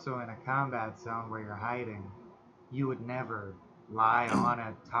 but also in a combat zone where you're hiding, you would never lie on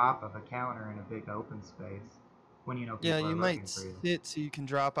a top of a counter in a big open space when you know people are looking for you. Yeah, you might sit so you can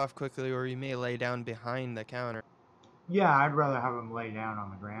drop off quickly, or you may lay down behind the counter. Yeah, I'd rather have him lay down on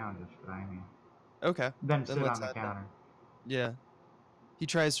the ground, is what I mean. Okay. Then sit on the counter. Yeah. He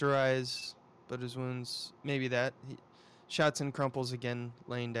tries to rise, but his wounds, maybe that. He shouts and crumples again,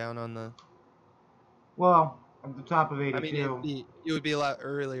 laying down on the... Well, at the top of 82... I mean, it would be a lot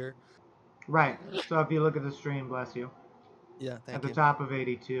earlier. Right. So if you look at the stream, bless you. Yeah, thank you. At the top of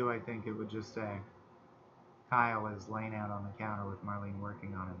 82, I think it would just say, Kyle is laying out on the counter with Marlene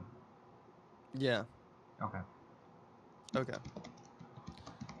working on him. Yeah. Okay.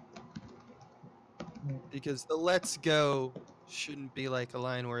 Because the let's go shouldn't be like a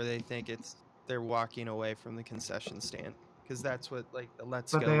line where they think they're walking away from the concession stand. Because that's what, like, the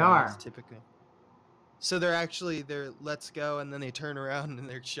let's go is typically. So they're let's go, and then they turn around and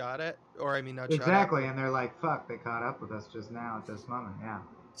they're shot at, or I mean not shot at. Exactly, and they're like, fuck, they caught up with us just now at this moment, yeah.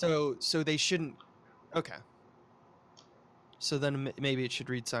 So they shouldn't, okay. So then maybe it should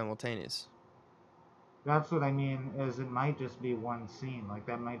read simultaneous. That's what I mean, is it might just be one scene, like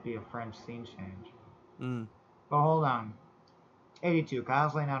that might be a French scene change. But hold on. 82,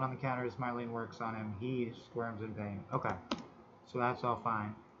 Kyle's laying out on the counter as Marlene works on him, he squirms in pain. Okay, so that's all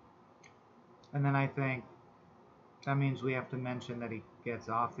fine. And then I think that means we have to mention that he gets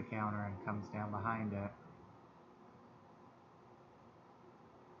off the counter and comes down behind it.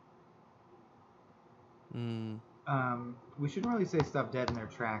 We shouldn't really say stuff dead in their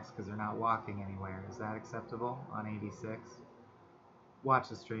tracks because they're not walking anywhere. Is that acceptable on 86? Watch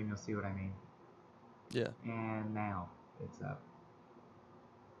the stream, you'll see what I mean. Yeah. And now it's up.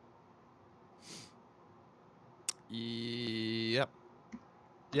 Yep.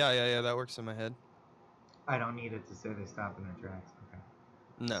 Yeah, that works in my head. I don't need it to say they stop in their tracks. Okay.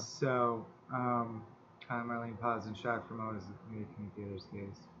 No. So, Marlene paused in shock for a moment as the communicator's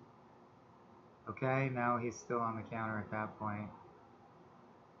gaze. Okay, now he's still on the counter at that point.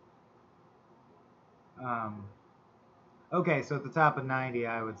 Okay, so at the top of 90,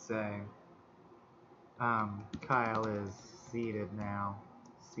 I would say Kyle is seated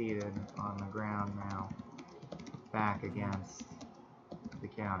on the ground now, back against the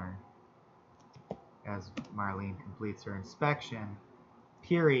counter as Marlene completes her inspection.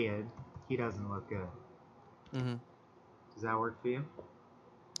 Period. He doesn't look good. Does that work for you?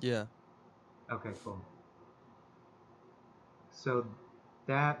 Yeah. Okay, cool. So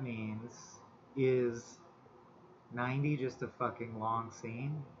that means, is 90 just a fucking long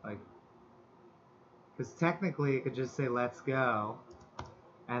scene? Like, because technically it could just say let's go,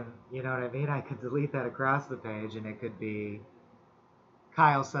 and you know what I mean? I could delete that across the page and it could be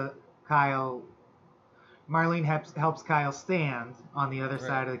Kyle, Marlene helps Kyle stand on the other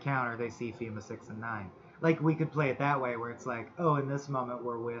side of the counter. They see FEMA 6 and 9. Like, we could play it that way where it's like, oh, in this moment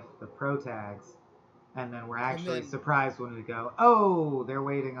we're with the pro tags, and then we're actually surprised when we go, oh, they're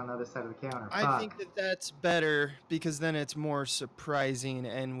waiting on the other side of the counter. I think that that's better because then it's more surprising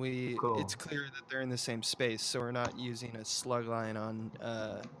and it's clear that they're in the same space, so we're not using a slug line on.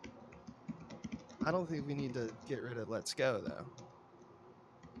 I don't think we need to get rid of let's go, though.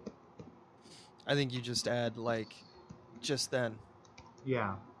 I think you just add, like, just then.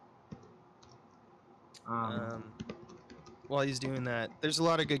 Yeah. While he's doing that, there's a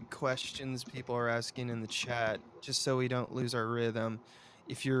lot of good questions people are asking in the chat, just so we don't lose our rhythm.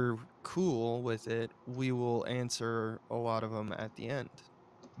 If you're cool with it, we will answer a lot of them at the end.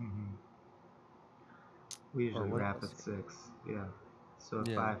 Mm-hmm. We usually wrap at 6, yeah. So at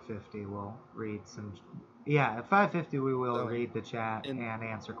 5:50 we'll read some. Yeah, at 5:50 we will read the chat and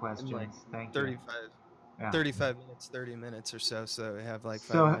answer questions. Like Thank 35, you. Yeah. 35 minutes, 30 minutes or so. So we have like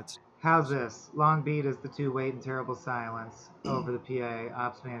 5 minutes. How's this? Long beat as the two wait in terrible silence. Over the PA,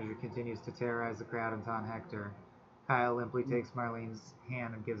 ops manager continues to terrorize the crowd and taunt Hector. Kyle limply takes Marlene's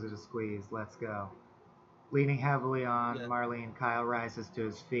hand and gives it a squeeze. Let's go. Leaning heavily on Marlene, Kyle rises to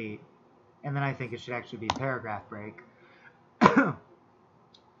his feet. And then I think it should actually be paragraph break.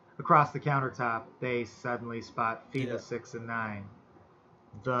 Across the countertop, they suddenly spot FEMA 6 and 9.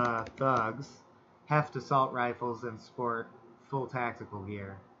 The thugs heft assault rifles and sport full tactical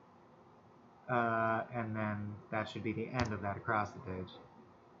gear. And then that should be the end of that across the page.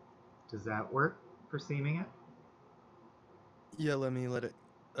 Does that work for seaming it? Yeah, let me let it.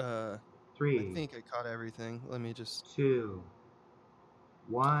 3. I think I caught everything. Let me just. 2.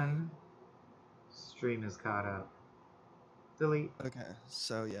 1. Stream is caught up. Delete. Okay,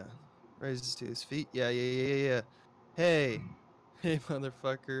 so yeah. Raises to his feet. Yeah. Hey,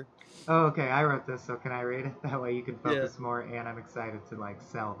 motherfucker. Oh, okay, I wrote this, so can I read it? That way you can focus more, and I'm excited to, like,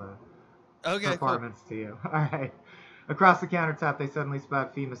 sell the performance to you. Alright. Across the countertop, they suddenly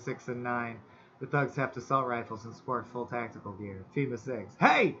spot FEMA 6 and 9. The thugs heft assault rifles and sport full tactical gear. FEMA 6.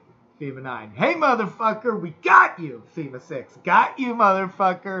 Hey! FEMA 9. Hey, motherfucker, we got you! FEMA 6. Got you,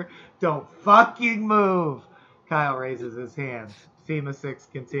 motherfucker! Don't fucking move! Kyle raises his hands. FEMA 6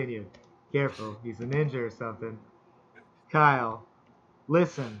 continued. Careful, he's a ninja or something. Kyle.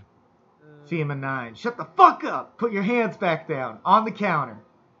 Listen. FEMA 9. Shut the fuck up! Put your hands back down. On the counter.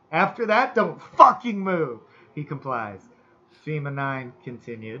 After that, don't fucking move! He complies. FEMA 9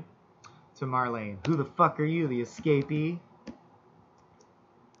 continued. To Marlene. Who the fuck are you, the escapee?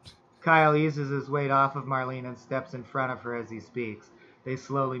 Kyle eases his weight off of Marlene and steps in front of her as he speaks. They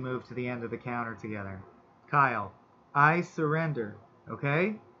slowly move to the end of the counter together. Kyle. I surrender.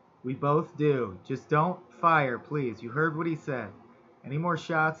 Okay? We both do. Just don't fire, please. You heard what he said. Any more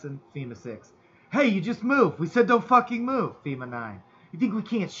shots? And FEMA 6. Hey, you just moved. We said don't fucking move. FEMA 9. You think we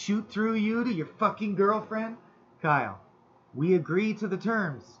can't shoot through you to your fucking girlfriend? Kyle. We agree to the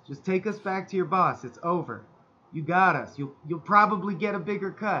terms. Just take us back to your boss. It's over. You got us. You'll probably get a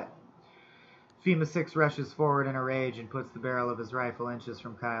bigger cut. FEMA 6 rushes forward in a rage and puts the barrel of his rifle inches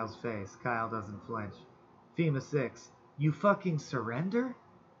from Kyle's face. Kyle doesn't flinch. FEMA 6. You fucking surrender?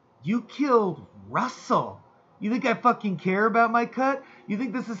 You killed Russell. You think I fucking care about my cut? You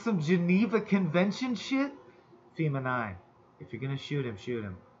think this is some Geneva Convention shit? FEMA 9. If you're gonna shoot him, shoot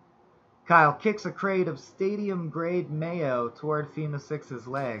him. Kyle kicks a crate of stadium-grade mayo toward FEMA 6's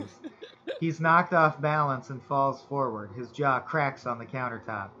legs. He's knocked off balance and falls forward. His jaw cracks on the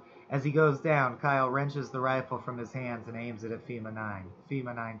countertop. As he goes down, Kyle wrenches the rifle from his hands and aims it at FEMA 9.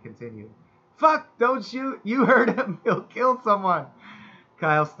 FEMA 9 continued. Fuck, don't shoot. You heard him. He'll kill someone.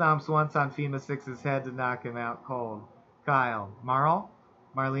 Kyle stomps once on FEMA 6's head to knock him out cold. Kyle. Marl?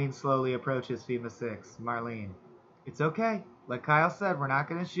 Marlene slowly approaches FEMA 6. Marlene. It's okay. Like Kyle said, we're not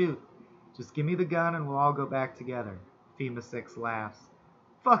going to shoot. Just give me the gun and we'll all go back together. FEMA 6 laughs.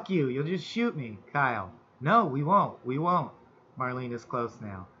 Fuck you. You'll just shoot me. Kyle. No, we won't. We won't. Marlene is close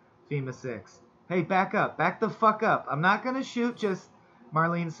now. FEMA 6. Hey, back up. Back the fuck up. I'm not going to shoot, just...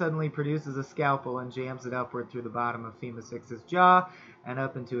 Marlene suddenly produces a scalpel and jams it upward through the bottom of FEMA 6's jaw and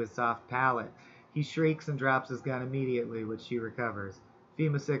up into his soft palate. He shrieks and drops his gun immediately, which she recovers.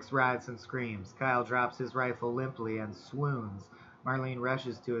 FEMA 6 writhes and screams. Kyle drops his rifle limply and swoons. Marlene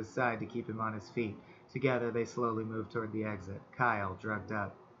rushes to his side to keep him on his feet. Together, they slowly move toward the exit. Kyle, drugged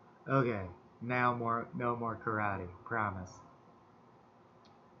up. Okay, now no more karate. Promise.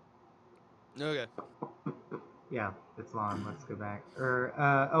 Okay. Yeah, it's long. Let's go back.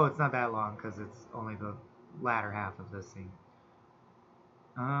 Oh, it's not that long because it's only the latter half of this scene.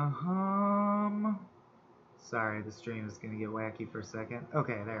 Sorry, the stream is gonna get wacky for a second.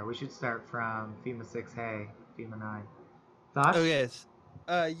 Okay, there. We should start from FEMA 6. Hey, FEMA 9. Thoughts? Okay.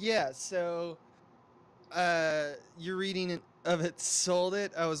 Yeah. So, your reading of it sold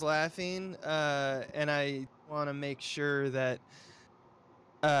it. I was laughing, and I want to make sure that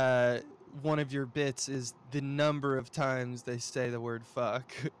one of your bits is the number of times they say the word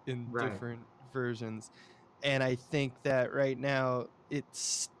fuck in Right. different versions. And I think that right now it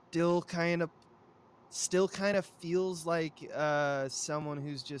still kind of feels like someone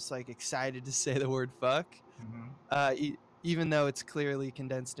who's just like excited to say the word fuck. Even though it's clearly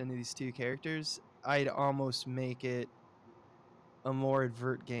condensed into these two characters, I'd almost make it a more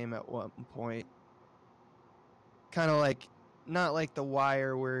advert game at one point. Kind of like, not like The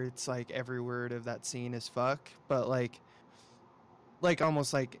Wire where it's like every word of that scene is fuck, but like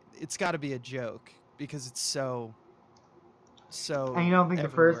almost like it's got to be a joke because it's so And you don't think the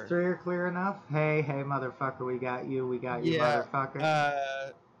first everywhere. 3 are clear enough? Hey, hey, motherfucker, we got you, Yeah,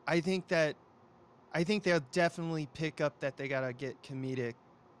 motherfucker. I think they'll definitely pick up that they gotta get comedic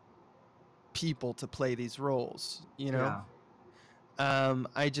people to play these roles, you know? Yeah.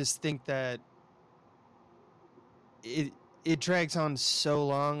 I just think that it drags on so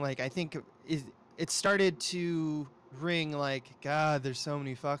long. Like, I think it started to ring like, God, there's so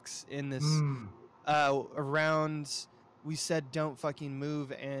many fucks in this. Around, we said don't fucking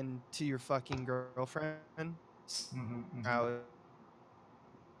move and to your fucking girlfriend.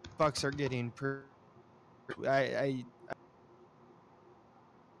 Fucks are getting I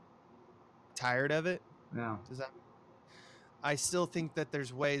tired of it. Yeah. Does that? I still think that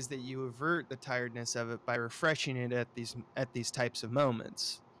there's ways that you avert the tiredness of it by refreshing it at these types of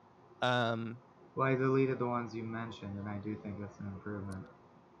moments. Well, I deleted the ones you mentioned, and I do think that's an improvement.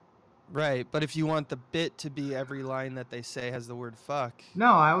 Right, but if you want the bit to be every line that they say has the word fuck.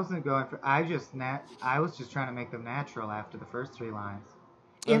 No, I wasn't going for. I was just trying to make them natural after the first 3 lines.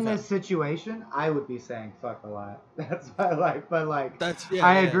 In Okay. this situation, I would be saying fuck a lot. That's what I like, but like, Yeah,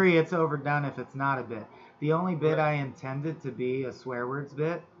 I agree it's overdone if it's not a bit. The only bit Right. I intended to be a swear words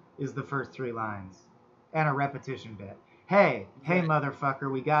bit is the first 3 lines, and a repetition bit. Hey, hey, Right. motherfucker,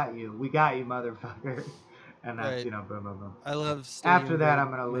 we got you, motherfucker, and that's Right. boom, boom, boom. I love After stadium that, grade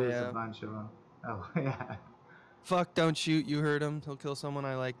I'm gonna lose a Mayo. bunch of them. Oh yeah. Fuck, don't shoot. You heard him. He'll kill someone.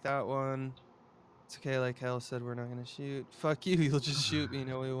 I like that one. It's okay. Like Hell said, we're not gonna shoot. Fuck you. You'll just shoot me.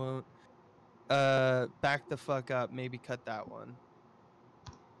 No, we won't. Back the fuck up. Maybe cut that one.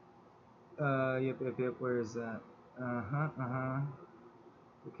 Yep. Where is that? To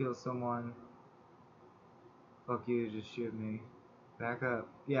kill someone. Fuck you, just shoot me. Back up.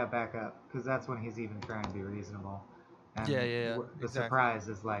 Yeah, back up. Because that's when he's even trying to be reasonable. And Yeah. the Exactly. surprise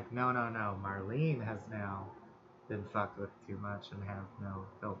is like, no. Marlene has now been fucked with too much and has no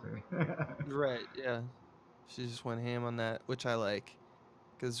filter. Right. Yeah. She just went ham on that, which I like.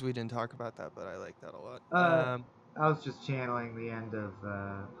 Because we didn't talk about that, but I like that a lot. I was just channeling the end of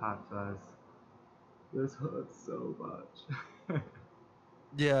Hot Fuzz. This hurts so much.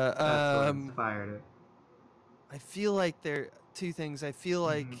 Yeah. That's what inspired it. I feel like there two things. I feel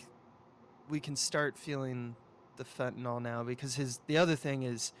like we can start feeling the fentanyl now because the other thing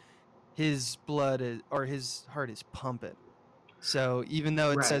is his blood or his heart is pumping. So even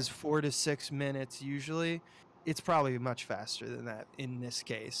though it says 4 to 6 minutes usually, it's probably much faster than that in this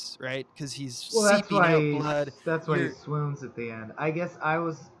case, right? Because he's seeping out blood. That's why he swoons at the end. I guess I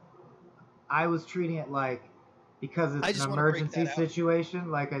was treating it like, because it's an emergency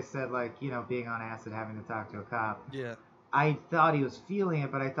situation, like I said, like, being on acid, having to talk to a cop. Yeah. I thought he was feeling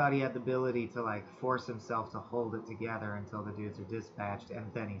it, but I thought he had the ability to like force himself to hold it together until the dudes are dispatched,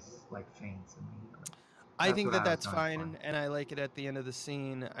 and then he's like faints immediately. I think that's fine, and I like it at the end of the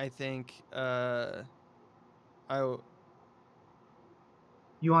scene. I think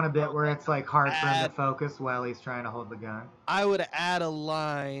you want a bit where it's like hard for him to focus while he's trying to hold the gun? I would add a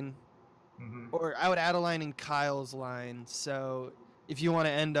line, or I would add a line in Kyle's line. So if you want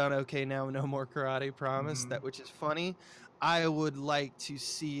to end on okay, now no more karate, promise, that which is funny, I would like to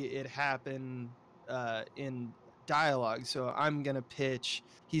see it happen in dialogue. So I'm gonna pitch.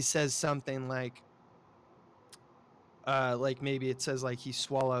 He says something like maybe it says like he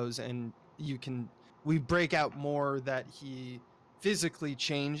swallows, and we break out more that he physically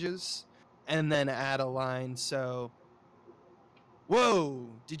changes, and then add a line. So, whoa,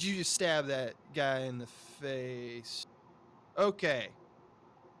 did you just stab that guy in the face? Okay,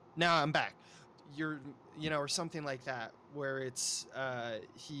 now I'm back. Or something like that, where it's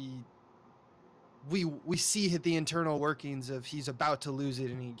he we see the internal workings of he's about to lose it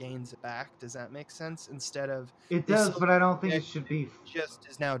and he gains it back. Does that make sense? Instead of It they does, slowly but I don't think it get should be. just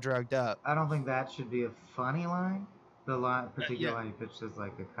is now drugged up. I don't think that should be a funny line. The line, Yeah. particular line you pitched as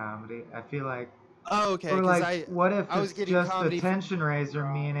like a comedy. I feel like, Oh, okay. or Because like, what if I was it's getting just a comedy from tension raiser?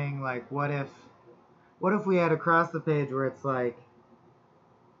 Meaning, like, what if we had across the page where it's like,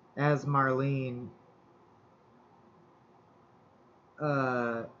 as Marlene,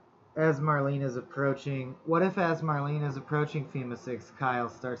 uh, as Marlene is approaching, what if as Marlene is approaching FEMA 6, Kyle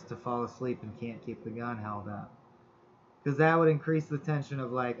starts to fall asleep and can't keep the gun held up? Because that would increase the tension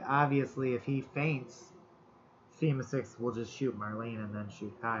of, like, obviously if he faints, FEMA 6 will just shoot Marlene and then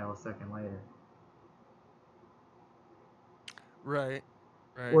shoot Kyle a second later. Right.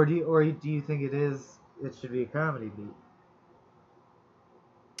 Or do you think it should be a comedy beat?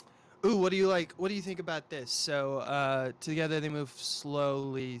 Ooh, what do you think about this? So, together they move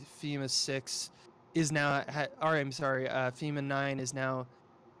slowly. FEMA 6 is now, FEMA 9 is now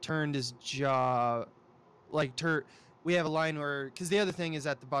turned his jaw, like, we have a line where, because the other thing is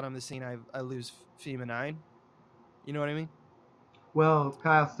at the bottom of the scene, I lose FEMA 9. You know what I mean? Well,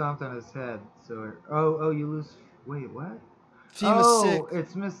 Kyle stomped on his head, so, you lose, wait, what? FEMA 6,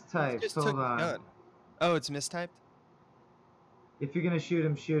 It's he mistyped, just hold took the on. gun. Oh, it's mistyped? If you're gonna shoot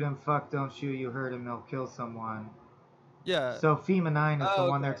him, fuck, don't shoot, you hurt him, they'll kill someone. Yeah. So FEMA 9 is the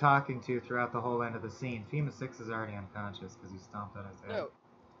one okay. they're talking to throughout the whole end of the scene. FEMA 6 is already unconscious because he stomped on his head. No.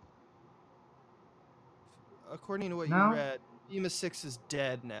 According to what No? you read, FEMA 6 is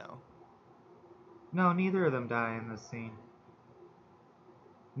dead now. No, neither of them die in this scene.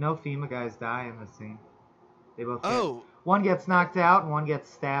 No FEMA guys die in this scene. They both one gets knocked out and one gets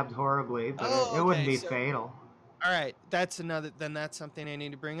stabbed horribly, but it wouldn't be fatal. All right, that's something I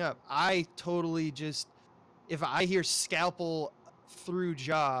need to bring up. I totally just, if I hear scalpel through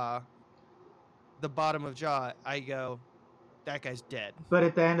jaw, the bottom of jaw, I go, that guy's dead. But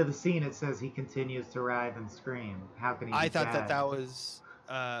at the end of the scene, it says he continues to writhe and scream. How can he be I thought dead? that was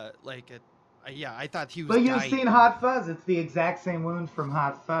I thought he was But you've dying. seen Hot Fuzz. It's the exact same wound from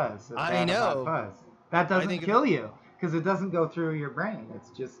Hot Fuzz. I know. Hot Fuzz. That doesn't kill you because it doesn't go through your brain.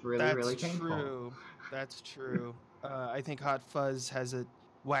 It's just really, really painful. That's true. That's true. I think Hot Fuzz has a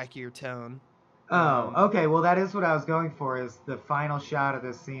wackier tone. Oh, okay. Well, that is what I was going for. Is the final shot of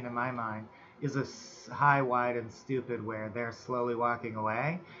this scene in my mind is a high, wide, and stupid where they're slowly walking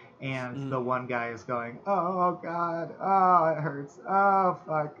away, and the one guy is going, "Oh God, oh it hurts, oh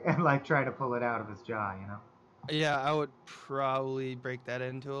fuck," and like trying to pull it out of his jaw, you know? Yeah, I would probably break that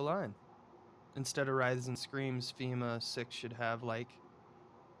into a line. Instead of writhes and screams, FEMA 6 should have like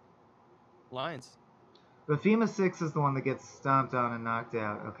lines. But FEMA 6 is the one that gets stomped on and knocked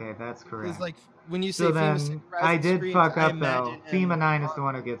out. Okay, that's correct. Because like when you say FEMA 6, I did fuck up though. FEMA 9 is the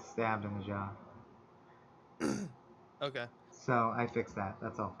one who gets stabbed in the jaw. Okay. So I fixed that.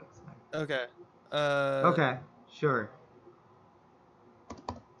 That's all fixed. Okay. Okay, sure.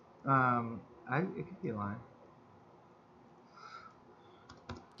 It could be a line.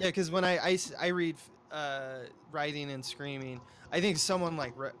 Yeah, because when I read writhing and screaming, I think someone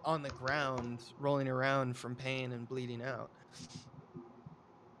like on the ground rolling around from pain and bleeding out.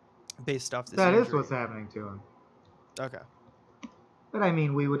 Based off this injury. Is what's happening to him. Okay. But I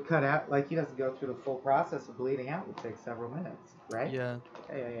mean, we would cut out, like, he doesn't go through the full process of bleeding out. It would take several minutes, right? Yeah.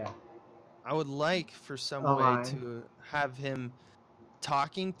 Yeah. I would like for some way to have him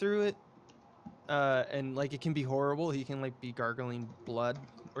talking through it, and like it can be horrible. He can like be gargling blood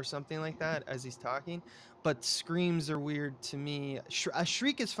or something like that as he's talking. But screams are weird to me. A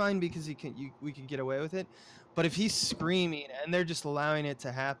shriek is fine because we can get away with it. But if he's screaming and they're just allowing it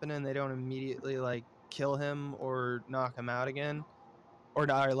to happen and they don't immediately like kill him or knock him out again, or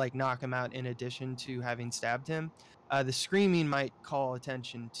like knock him out in addition to having stabbed him, the screaming might call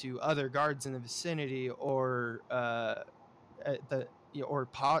attention to other guards in the vicinity, or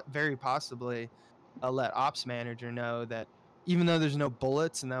very possibly let ops manager know that even though there's no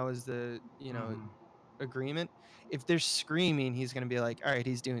bullets and that was the agreement, if they're screaming, he's going to be like, all right,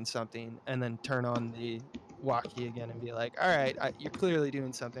 he's doing something, and then turn on the walkie again and be like, all right, you're clearly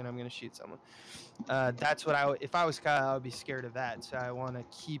doing something, I'm going to shoot someone. That's what if I was Kyle, I would be scared of that. So I want to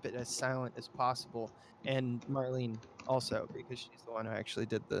keep it as silent as possible. And Marlene also, because she's the one who actually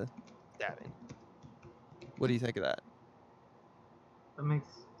did the stabbing. What do you think of that? That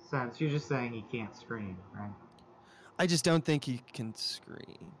makes sense. You're just saying he can't scream, right? I just don't think he can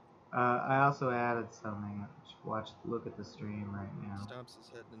scream. I also added something. Look at the stream right now. Stomps his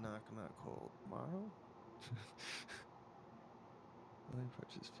head to knock him out cold. Tomorrow? Well,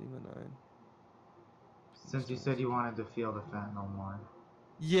 approaches FEMA 9. Since you said you wanted to feel the fentanyl more.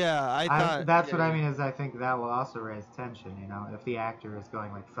 Yeah, I thought. That's Yeah, what I yeah. mean. Is I think that will also raise tension. You know, if the actor is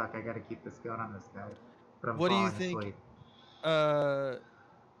going like, "Fuck, I got to keep this going on this guy," but I'm What do you falling think? asleep. Uh,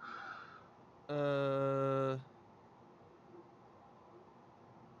 uh,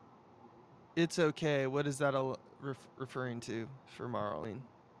 it's okay. What is that referring to for Marlene?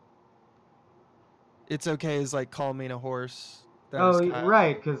 It's okay is like calming a horse. That is Oh, Kyle.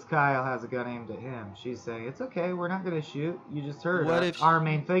 right, because Kyle has a gun aimed at him. She's saying, "It's okay. We're not gonna shoot. You just heard. What if Our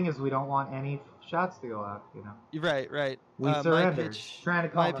main thing is we don't want any shots to go out. You know, Right, right. we My surrender." pitch, Trying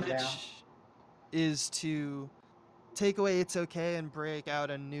to my calm him down. pitch is to take away "it's okay" and break out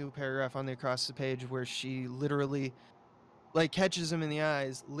a new paragraph on the across the page where she literally like catches him in the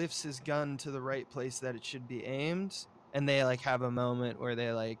eyes, lifts his gun to the right place that it should be aimed, and they like have a moment where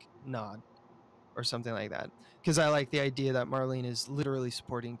they like nod or something like that. Because I like the idea that Marlene is literally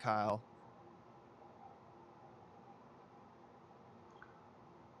supporting Kyle.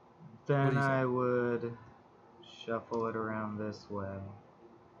 What Then do you I think? would shuffle it around this way.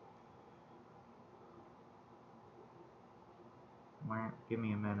 Give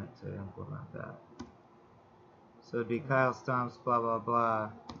me a minute to implement that. So it'd be Okay. Kyle stomps, blah blah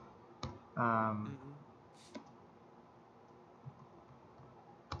blah. Mhm.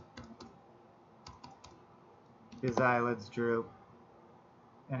 His eyelids droop,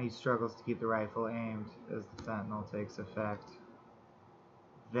 and he struggles to keep the rifle aimed as the fentanyl takes effect.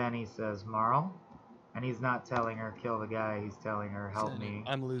 Then he says, "Marl," and he's not telling her kill the guy. He's telling her help Saying it. me.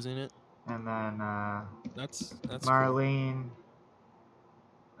 I'm losing it. And then That's cool. Marlene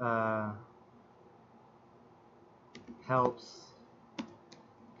uh, helps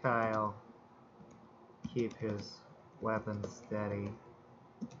Kyle keep his weapon steady.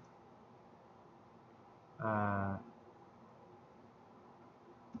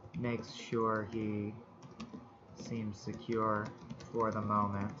 Makes sure he seems secure for the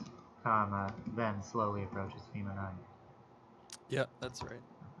moment, comma, then slowly approaches FEMA 9. Yeah, that's right.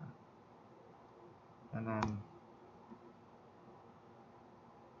 And then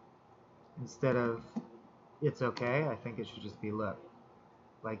instead of "it's okay," I think it should just be "look,"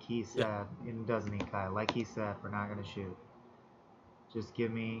 like he Yeah. said, and doesn't he, Kyle? Like he said, we're not going to shoot. Just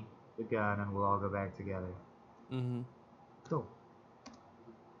give me the gun and we'll all go back together. Mm-hmm. Cool.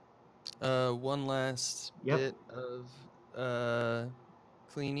 One last Yep. bit of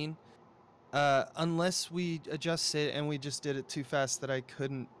cleaning. Unless we adjust it and we just did it too fast that I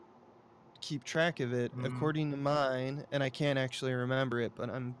couldn't keep track of it. According to mine, and I can't actually remember it, but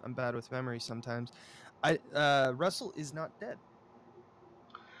I'm bad with memory sometimes. Russell is not dead.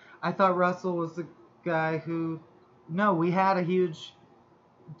 I thought Russell was the guy who. No, we had a huge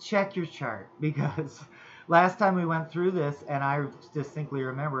check your chart because last time we went through this, and I distinctly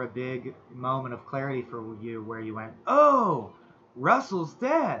remember a big moment of clarity for you where you went, "Oh, Russell's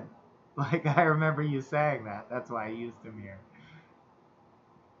dead." Like I remember you saying that. That's why I used him here.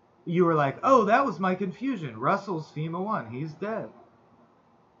 You were like, "Oh, that was my confusion. Russell's FEMA 1. He's dead."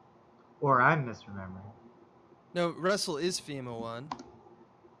 Or I'm misremembering. No, Russell is FEMA 1.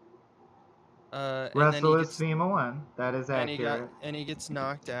 And then Russell he is gets FEMA 1. That is and accurate. he gets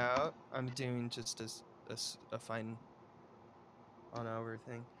knocked out. I'm doing just a fine on over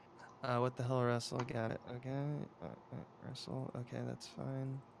thing. What the hell, Russell? Got it. Okay. Russell. Okay, that's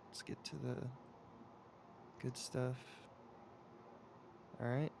fine. Let's get to the good stuff. All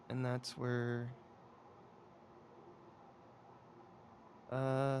right, and that's where.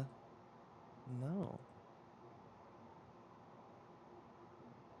 No.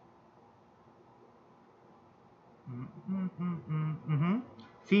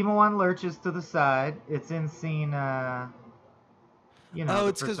 FEMA 1 lurches to the side. It's in scene, Oh, the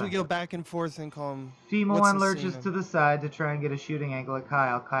it's first because we one. go back and forth and call him. FEMA What's 1 the lurches scene? to the side to try and get a shooting angle at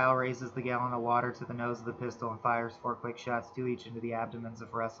Kyle. Kyle raises the gallon of water to the nose of the pistol and fires 4 quick shots, 2 each into the abdomens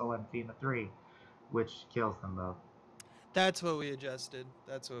of Russell and FEMA 3, which kills them both. That's what we adjusted.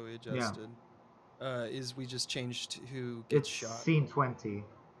 That's what we Yeah. adjusted. Is we just changed who gets It's shot. scene 20,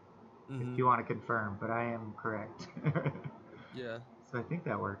 Mm-hmm. if you want to confirm, but I am correct. Yeah. So I think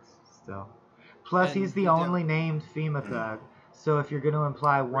that works still. Plus, And he's the we only named FEMA thug. So if you're going to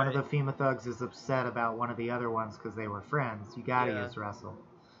imply one of Right. the FEMA thugs is upset about one of the other ones because they were friends, you got to use Russell.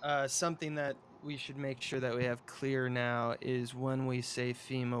 Something that we should make sure that we have clear now is when we say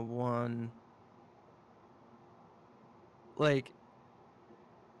FEMA 1, like,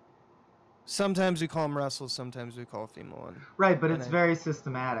 Sometimes we call him Russell, sometimes we call FEMA 1. Right, but it's very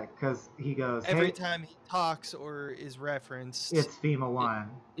systematic because he goes, every hey, time he talks or is referenced, it's FEMA 1.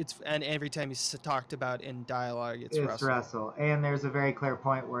 And every time he's talked about in dialogue, it's Russell. And there's a very clear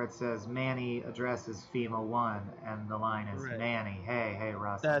point where it says Manny addresses FEMA 1, and the line is Manny, hey,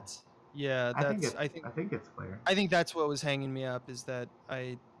 Russell. I think it's clear. I think that's what was hanging me up, is that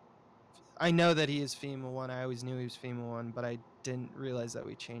I know that he is FEMA 1. I always knew he was FEMA 1, but I didn't realize that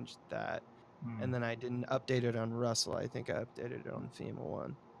we changed that. And then I didn't update it on Russell. I think I updated it on FEMA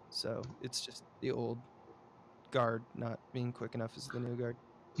 1. So it's just the old guard not being quick enough as the new guard.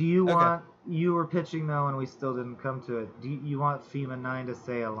 Do you want, you were pitching though and we still didn't come to it, do you want FEMA 9 to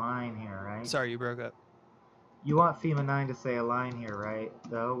say a line here, right? Sorry, you broke up. You want FEMA 9 to say a line here, right?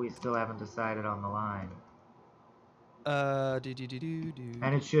 Though we still haven't decided on the line. And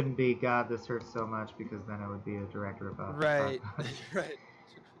it shouldn't be, God, this hurts so much, because then it would be a direct ripoff. Right, right.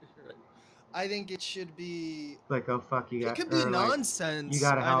 I think it should be like, oh fuck, you got. It could be nonsense. You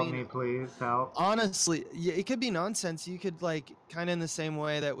gotta help me, please help. Honestly, yeah, it could be nonsense. You could like kind of in the same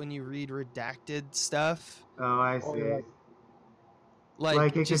way that when you read redacted stuff. Oh, I see.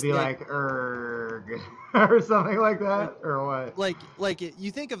 Like it could be like erg or something like that, or what?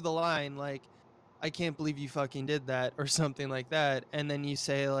 You think of the line like, I can't believe you fucking did that, or something like that, and then you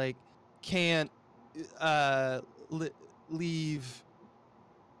say like, can't leave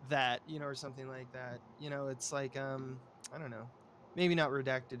that, you know, or something like that. You know, it's like I don't know, maybe not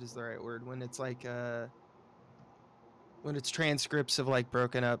redacted is the right word, when it's like when it's transcripts of like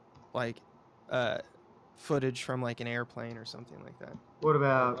broken up like footage from like an airplane or something like that. What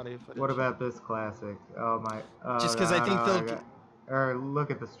about this classic? Oh my! Just because I think they'll or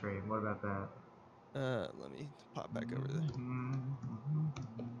look at the stream. What about that? Let me pop back over there.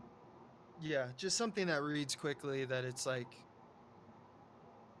 Yeah, just something that reads quickly, that it's like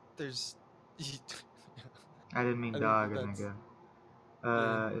there's I didn't mean dog again.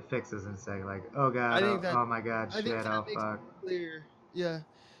 It fixes in a second, like, oh god, oh my god, shit, oh fuck. Clear. Yeah,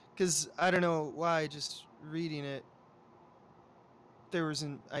 because I don't know why, just reading it,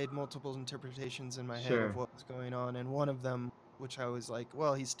 I had multiple interpretations in my head of what was going on, and one of them, which I was like,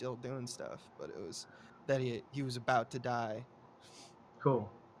 well, he's still doing stuff, but it was that he was about to die. Cool.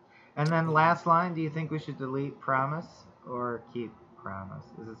 And then last line, do you think we should delete promise or keep promise?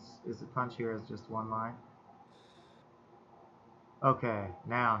 Is it punchier as just one line? Okay,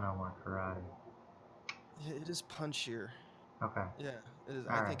 now no more karate. Yeah, it is punchier. Okay. Yeah, it is.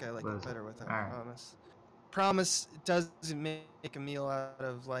 I think I like it better without promise. Promise doesn't make a meal out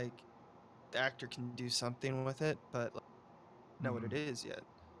of, like, the actor can do something with it, but like, know what it is yet.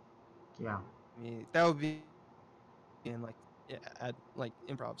 Yeah. I mean, that would be in like add like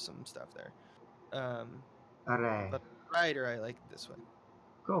improv some stuff there. But writer, I like it this way.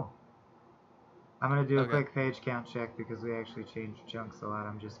 Cool. I'm gonna do a quick page count check because we actually changed chunks a lot.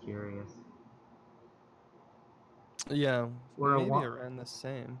 I'm just curious. Yeah, we're maybe around the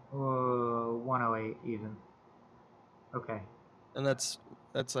same. 108 even. Okay. And that's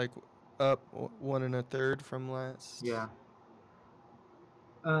like up 1 1/3 from last. Yeah.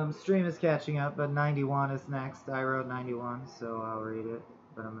 Stream is catching up, but 91 is next. I wrote 91, so I'll read it,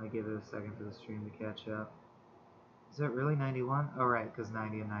 but I'm gonna give it a second for the stream to catch up. Is it really 91? Oh, right, because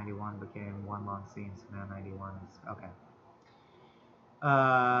 90 and 91 became one long scene, so now 91 is... Okay.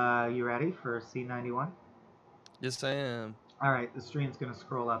 You ready for C91? Yes, I am. Alright, the stream's going to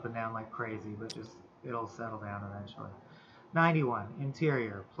scroll up and down like crazy, but just it'll settle down eventually. 91.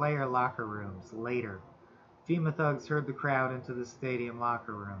 Interior. Player locker rooms. Later. FEMA thugs herd the crowd into the stadium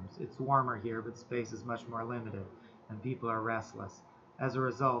locker rooms. It's warmer here, but space is much more limited, and people are restless. As a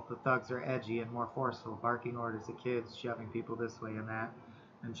result, the thugs are edgy and more forceful, barking orders at kids, shoving people this way and that,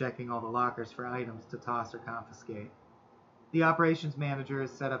 and checking all the lockers for items to toss or confiscate. The operations manager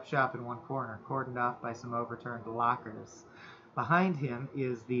has set up shop in one corner, cordoned off by some overturned lockers. Behind him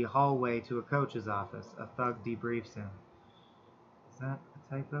is the hallway to a coach's office. A thug debriefs him. Is that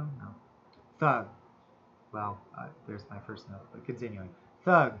a typo? No. Thug. Well, there's my first note, but continuing.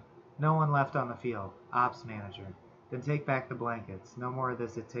 Thug. No one left on the field. Ops manager. Then take back the blankets. No more of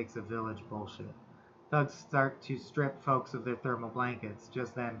this it takes a village bullshit. Thugs start to strip folks of their thermal blankets.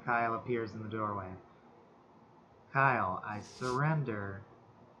 Just then, Kyle appears in the doorway. Kyle, I surrender.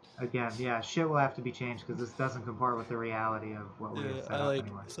 Again, yeah, shit will have to be changed because this doesn't comport with the reality of what we have set up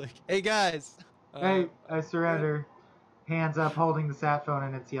anyway. It's like, hey guys! Hey, I surrender. Hands up, holding the sat phone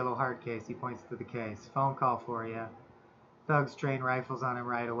in its yellow hard case. He points to the case. Phone call for you. Thugs train rifles on him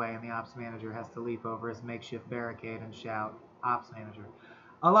right away, and the ops manager has to leap over his makeshift barricade and shout, Ops manager,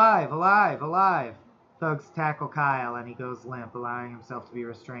 alive, alive, alive! Thugs tackle Kyle and he goes limp, allowing himself to be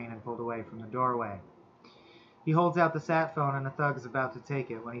restrained and pulled away from the doorway. He holds out the sat phone and the thug is about to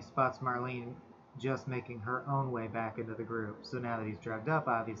take it when he spots Marlene just making her own way back into the group. So now that he's drugged up,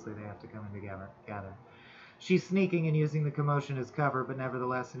 obviously they have to come in together. She's sneaking and using the commotion as cover, but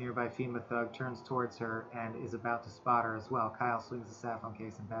nevertheless a nearby FEMA thug turns towards her and is about to spot her as well. Kyle swings the sat phone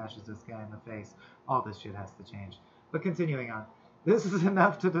case and bashes this guy in the face. All this shit has to change. But continuing on. This is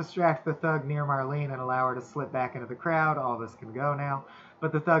enough to distract the thug near Marlene and allow her to slip back into the crowd. All this can go now.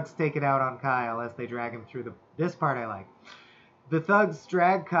 But the thugs take it out on Kyle as they drag him through this part I like. The thugs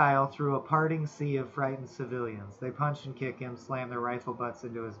drag Kyle through a parting sea of frightened civilians. They punch and kick him, slam their rifle butts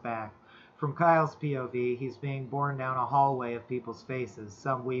into his back. From Kyle's POV, he's being borne down a hallway of people's faces,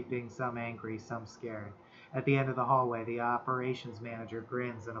 some weeping, some angry, some scared. At the end of the hallway, the operations manager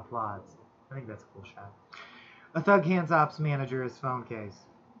grins and applauds. I think that's a cool shot. A thug hands Ops manager his phone case.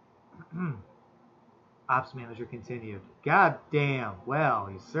 Ops manager continued. God damn, well,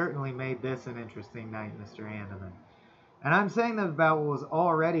 you certainly made this an interesting night, Mr. Andaman. And I'm saying that about what was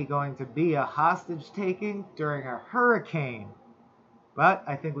already going to be a hostage-taking during a hurricane. But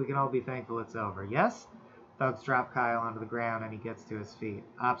I think we can all be thankful it's over. Yes? Thugs drop Kyle onto the ground and he gets to his feet.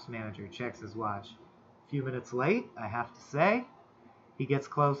 Ops manager checks his watch. A few minutes late, I have to say. He gets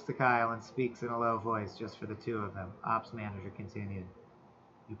close to Kyle and speaks in a low voice just for the two of them. Ops manager continued.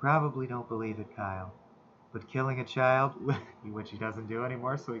 You probably don't believe it, Kyle. But killing a child, which he doesn't do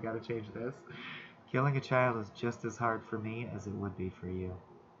anymore, so we gotta change this. Killing a child is just as hard for me as it would be for you.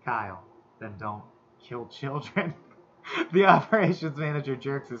 Kyle, then don't kill children. The operations manager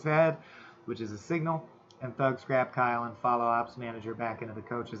jerks his head, which is a signal, and thugs grab Kyle and follow ops manager back into the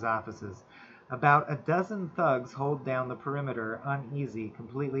coach's offices. About a dozen thugs hold down the perimeter, uneasy,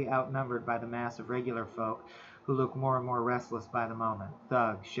 completely outnumbered by the mass of regular folk who look more and more restless by the moment.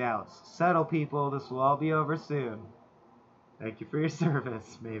 Thug shouts, "Settle, people, this will all be over soon." Thank you for your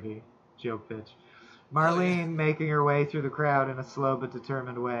service, maybe. Joke pitch. Marlene making her way through the crowd in a slow but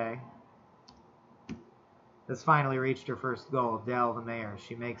determined way. Has finally reached her first goal, Dell, the mayor.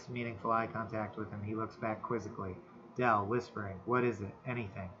 She makes meaningful eye contact with him. He looks back quizzically. Dell, whispering, what is it?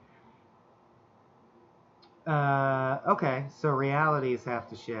 Anything. Okay, so realities have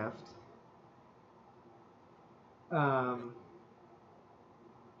to shift.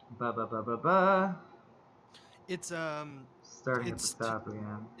 It's starting at the top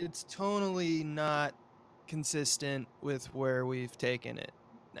again. It's tonally not consistent with where we've taken it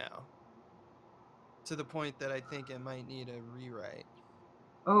now. To the point that I think it might need a rewrite.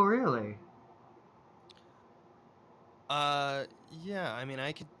 Oh, really? Yeah, I mean,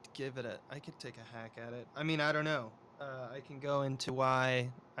 I could take a hack at it. I mean, I don't know. I can go into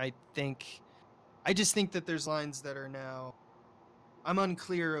why I just think that there's lines that are now, I'm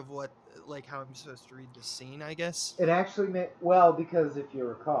unclear of what, like, how I'm supposed to read the scene, I guess. It actually because if you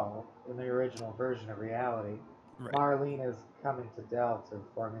recall, in the original version of reality, right, Marlene is coming to Dell to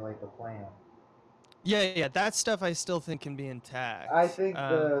formulate the plan. Yeah, that stuff I still think can be intact. I think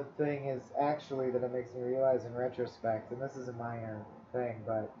the thing is actually that it makes me realize in retrospect, and this is a minor thing,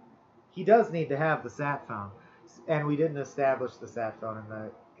 but he does need to have the sat phone. And we didn't establish the sat phone in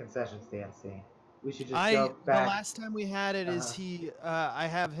the concession stand scene. We should just go back. The last time we had it is I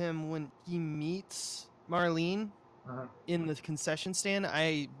have him when he meets Marlene in the concession stand.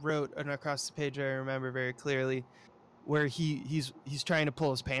 I wrote across the page, I remember very clearly, where he's trying to pull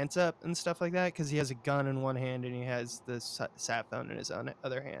his pants up and stuff like that because he has a gun in one hand and he has the sat phone in his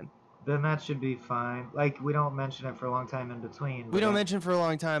other hand. Then that should be fine. Like, we don't mention it for a long time in between. We don't mention it for a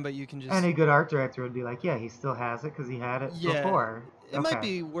long time, but you can just... Any good art director would be like, yeah, he still has it because he had it before. It might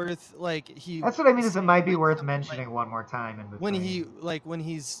be worth, like, That's what I mean, is it might be worth mentioning one more time in between. When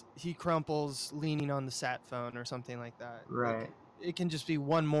he crumples leaning on the sat phone or something like that. Right. Like, it can just be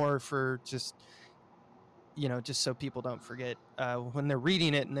one more for just... just so people don't forget when they're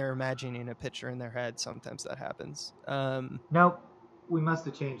reading it and they're imagining a picture in their head. Sometimes that happens. Nope, we must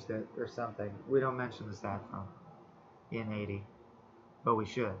have changed it or something. We don't mention the sat phone in 80, but we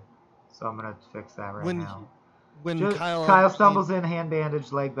should. So I'm gonna fix that now. When Kyle stumbles in, hand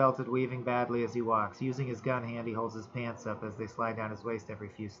bandaged, leg belted, weaving badly as he walks. Using his gun hand, he holds his pants up as they slide down his waist every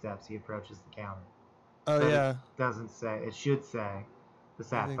few steps. He approaches the counter. Oh, yeah. It doesn't say. It should say the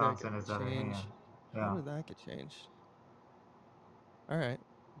sat phone's in his other hand. Yeah. How did that get changed? All right,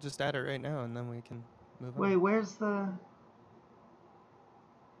 just add it right now, and then we can move on. Wait, where's the?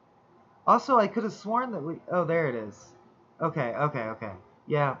 Also, I could have sworn that we. Oh, there it is. Okay.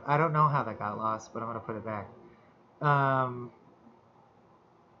 Yeah, I don't know how that got lost, but I'm gonna put it back.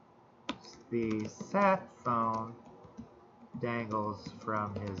 The sat phone dangles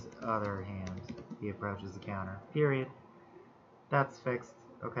from his other hand. he approaches the counter. Period. That's fixed.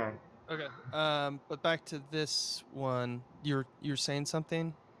 Okay. Okay. But back to this one. You're saying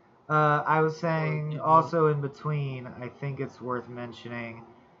something? I was saying people- also in between, I think it's worth mentioning,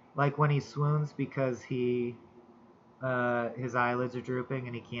 like when he swoons because his eyelids are drooping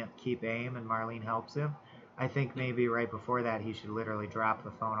and he can't keep aim and Marlene helps him. I think maybe right before that he should literally drop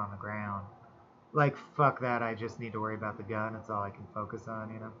the phone on the ground. Like, fuck that, I just need to worry about the gun. It's all I can focus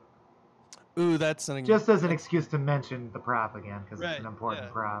on, you know? Ooh, that's something. Just as an excuse to mention the prop again, because it's Right, an important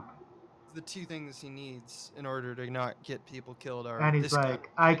yeah. prop. The two things he needs in order to not get people killed are And he's this like,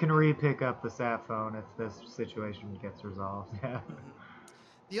 gun. I can re-pick up the sat phone if this situation gets resolved. Yeah.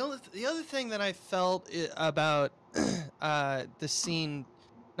 The other thing that I felt about the scene,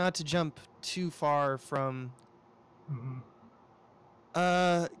 not to jump too far from,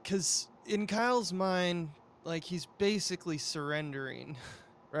 because in Kyle's mind, like he's basically surrendering,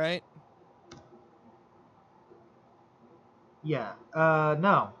 right? Yeah.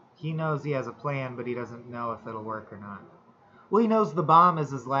 No. He knows he has a plan, but he doesn't know if it'll work or not. Well, he knows the bomb is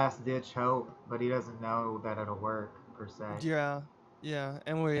his last-ditch hope, but he doesn't know that it'll work, per se. Yeah,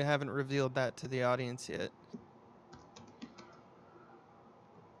 and we haven't revealed that to the audience yet.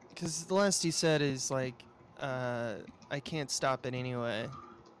 Because the last he said is like, I can't stop it anyway.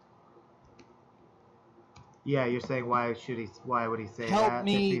 Yeah, you're saying why would he say Help that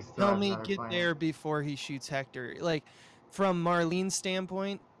me, if he still help has me another get plan? there before he shoots Hector. Like, from Marlene's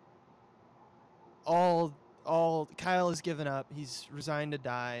standpoint, all Kyle has given up. He's resigned to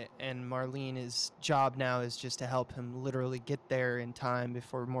die, and Marlene's job now is just to help him literally get there in time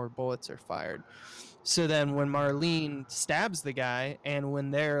before more bullets are fired. So then when Marlene stabs the guy, and when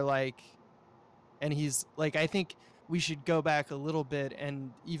they're like, and he's like, I think we should go back a little bit,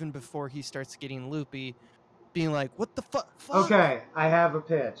 and even before he starts getting loopy, being like, what the fuck? Okay, I have a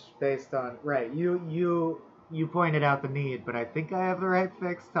pitch based on right. You pointed out the need, but I think I have the right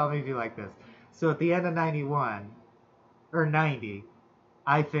fix. Tell me if you like this. So at the end of 91 or 90,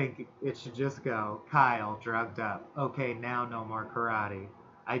 I think it should just go Kyle drugged up. Okay, now no more karate.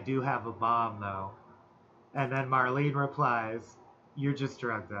 I do have a bomb though. And then Marlene replies, "You're just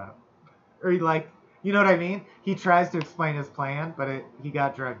drugged up." Or like, you know what I mean? He tries to explain his plan, but he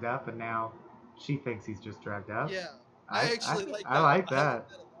got drugged up, and now she thinks he's just drugged up. Yeah, I actually like that. I like that. I like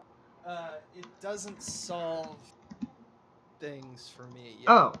that a lot. It doesn't solve things for me yet.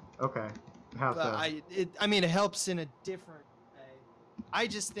 Oh, okay. How but so? I mean, it helps in a different way. I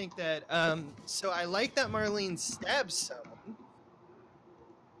just think that so I like that Marlene stabs someone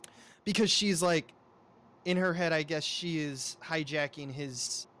because she's like, in her head, I guess she is hijacking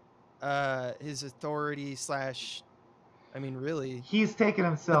his authority slash, I mean, really, he's taken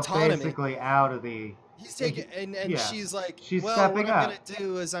himself autonomy. Basically out of the. He's taking, and yeah. she's like, she's well, stepping what I'm up. gonna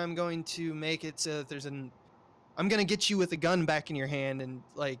do is I'm going to make it so that there's I'm gonna get you with a gun back in your hand, and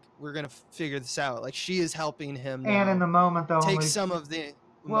like we're gonna figure this out. Like she is helping him. And now in the moment, though, take some of the.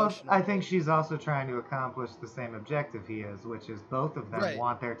 Well, I think she's also trying to accomplish the same objective he is, which is both of them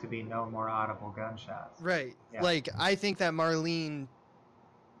want there to be no more audible gunshots. Right. Yeah. Like, I think that Marlene,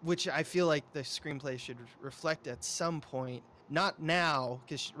 which I feel like the screenplay should reflect at some point, not now,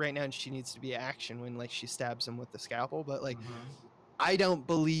 because right now she needs to be action when, like, she stabs him with the scalpel, but, like, I don't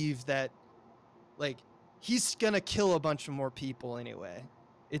believe that, like, he's gonna kill a bunch of more people anyway.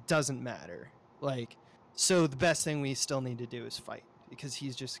 It doesn't matter. Like, so the best thing we still need to do is fight. Because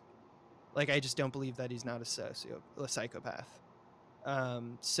he's just, like, I just don't believe that he's not a psychopath.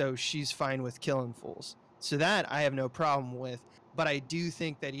 So she's fine with killing fools. So that I have no problem with. But I do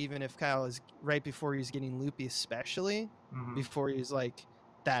think that even if Kyle is right before he's getting loopy, especially before he's like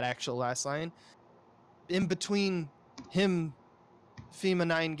that actual last line, in between him, FEMA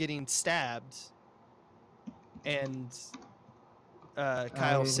 9 getting stabbed, and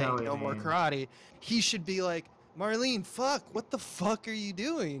Kyle saying no more karate, he should be like, Marlene, fuck, what the fuck are you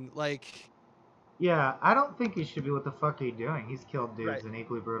doing? Like, yeah, I don't think he should be. What the fuck are you doing? He's killed dudes in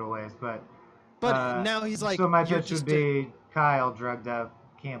equally brutal ways, but now he's like, so my pitch would be Kyle drugged up,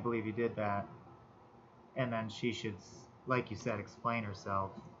 can't believe you did that, and then she should, like you said, explain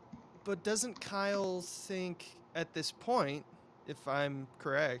herself. But doesn't Kyle think at this point, if I'm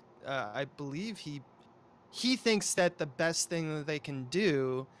correct, I believe he thinks that the best thing that they can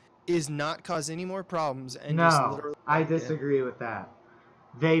do is not cause any more problems and just literally. I disagree with that.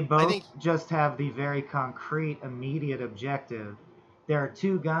 They both just have the very concrete, immediate objective. There are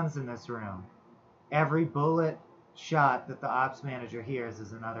two guns in this room. Every bullet shot that the ops manager hears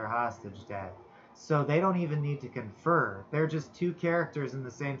is another hostage dead. So they don't even need to confer. They're just two characters in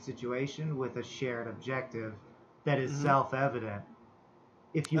the same situation with a shared objective that is self-evident.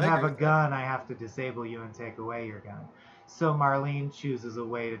 if you I have agree a with that. gun, I have to disable you and take away your gun. So Marlene chooses a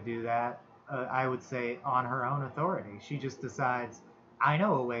way to do that. I would say on her own authority. She just decides, I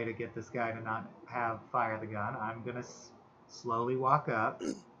know a way to get this guy to not have fire the gun. I'm gonna slowly walk up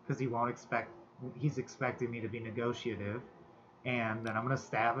because he won't expect. He's expecting me to be negotiative, and then I'm gonna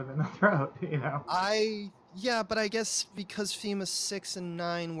stab him in the throat. You know. Yeah, but I guess because FEMA 6 and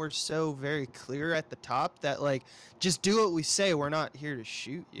 9 were so very clear at the top that like just do what we say, we're not here to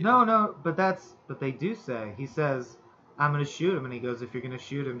shoot you. No, but they do say. He says, I'm gonna shoot him, and he goes, if you're gonna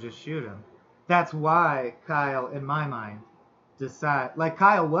shoot him, just shoot him. That's why Kyle, in my mind,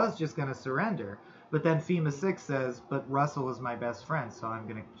 Kyle was just gonna surrender, but then FEMA 6 says, but Russell is my best friend, so I'm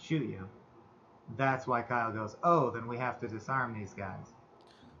gonna shoot you. That's why Kyle goes, oh, then we have to disarm these guys.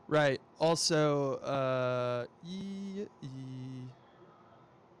 Right. Also, I yeah,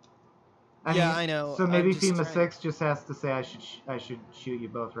 mean, I know. so I'm maybe just FEMA trying. 6 just has to say I should shoot you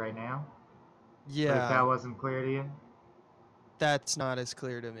both right now. Like that Yeah, wasn't clear to you. that's not as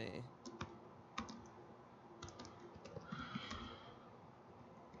clear to me.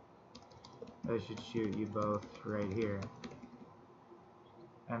 I should shoot you both right here.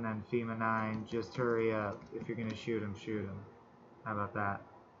 And then FEMA 9, just hurry up. If you're gonna shoot him, shoot him. How about that?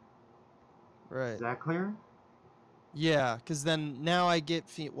 Right. Is that clear? Yeah, because then now I get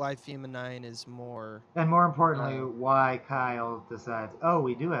why FEMA 9 is more. And more importantly, why Kyle decides, oh,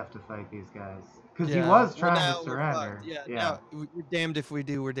 we do have to fight these guys. Because he Yeah. was Well, trying now to we're surrender. fucked. Yeah. Yeah. Now we're damned if we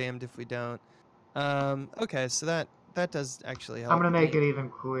do. We're damned if we don't. Okay, so that does actually help. I'm going to make it even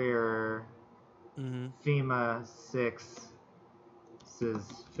clearer. Mm-hmm. FEMA 6's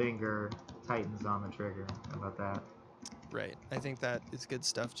finger tightens on the trigger. How about that? Right. I think that is good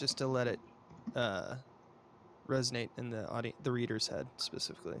stuff, just to let it resonate in the reader's head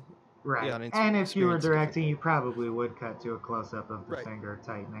specifically. Right. And if you were directing, you probably would cut to a close-up of the finger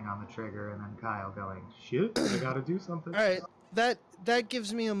tightening on the trigger, and then Kyle going, shoot, I gotta do something. All right. That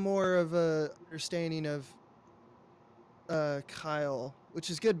gives me a more of a understanding of Kyle, which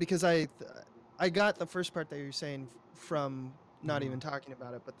is good, because I got the first part that you're saying from not even talking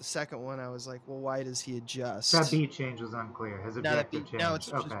about it, but the second one I was like, well, why does he adjust? That beat change was unclear. His objective change. Now it's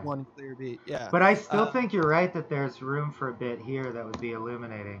just one clear beat. Yeah. But I still think you're right that there's room for a bit here that would be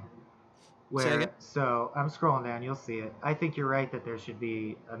illuminating. So I'm scrolling down, you'll see it. I think you're right that there should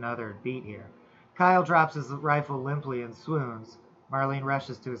be another beat here. Kyle drops his rifle limply and swoons. Marlene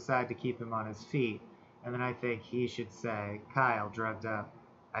rushes to his side to keep him on his feet. And then I think he should say, Kyle, drugged up,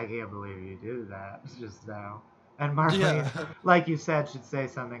 I can't believe you did that just now. And Marlene, like you said, should say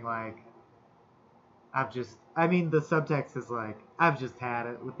something like, the subtext is like, I've just had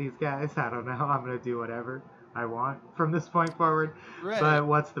it with these guys. I don't know. I'm going to do whatever I want from this point forward. Right. But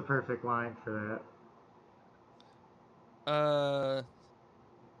what's the perfect line for that?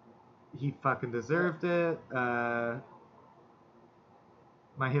 He fucking deserved it.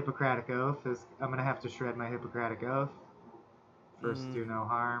 My Hippocratic Oath is... I'm going to have to shred my Hippocratic Oath. First, do no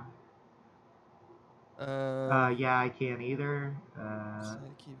harm. Yeah, I can't either. I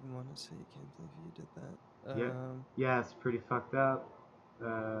keep him on his feet. Can't believe you did that. Yeah, it's pretty fucked up.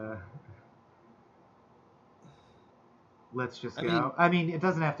 Let's just go. I mean, it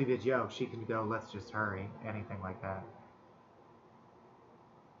doesn't have to be a joke. She can go, let's just hurry. Anything like that.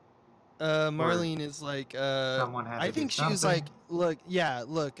 Marlene is like, someone had I think she was like, look, I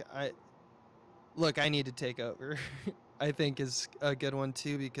need to take over. I think is a good one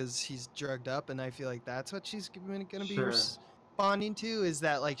too, because he's drugged up, and I feel like that's what she's going to be responding to, is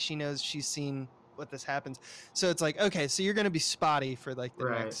that like she knows, she's seen what this happens. So it's like, okay, so you're going to be spotty for like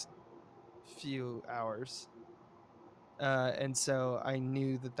the next few hours. And so I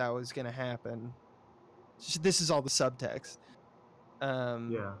knew that was going to happen. This is all the subtext.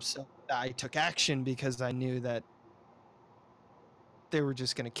 So I took action because I knew that they were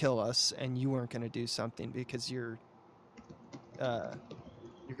just going to kill us, and you weren't going to do something because you're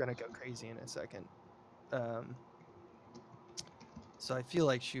going to go crazy in a second. So I feel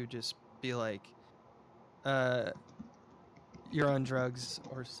like she would just be like, you're on drugs,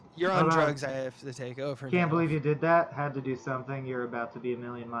 or you're on drugs, I have to take over. Can't believe you did that. Had to do something. You're about to be a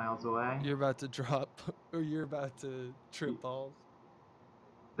million miles away. You're about to drop, or you're about to trip balls.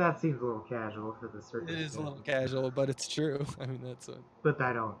 That seems a little casual for the circumstance. It is a little casual, but it's true. I mean, that's what. But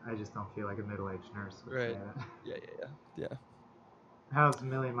I just don't feel like a middle-aged nurse would say that. Yeah. How's a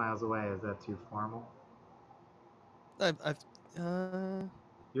million miles away? Is that too formal?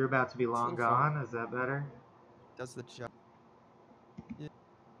 You're about to be long gone. Is that better? Does the job. Yeah.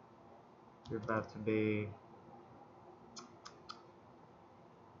 You're about to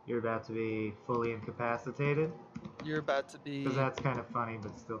be fully incapacitated. You're about to be. Because that's kind of funny,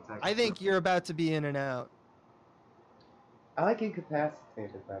 but still technical. I think you're about to be in and out. I like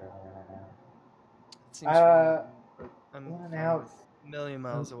incapacitated better than in and out. It seems weird. I'm in and out. a million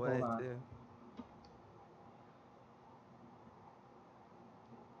miles away too.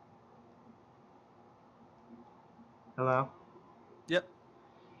 Hello? Yep.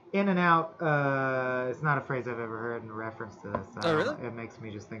 In and out is not a phrase I've ever heard in reference to this. Oh, really? It makes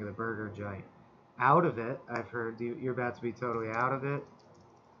me just think of the burger joint. Out of it, I've heard you're about to be totally out of it.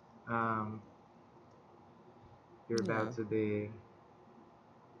 You're about to be...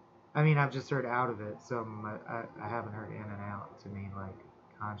 I mean, I've just heard out of it, so I haven't heard in and out to mean, like,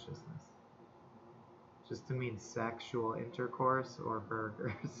 consciousness. Just to mean sexual intercourse or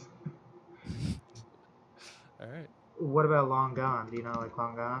burgers. All right. What about long gone? Do you know, like,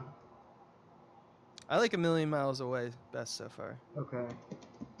 long gone? I like a million miles away best so far. Okay.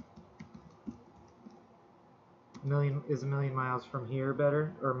 Is a million miles from here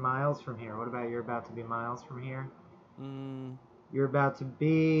better? Or miles from here? What about you're about to be miles from here? You're about to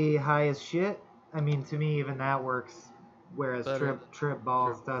be high as shit? I mean, to me, even that works, whereas trip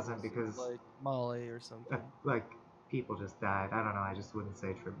balls doesn't, because... Like Molly or something. Like, people just died. I don't know, I just wouldn't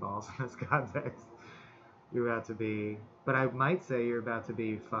say trip balls in this context. You're about to be... But I might say you're about to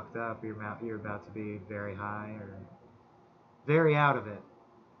be fucked up. You're about to be very high, or... Very out of it.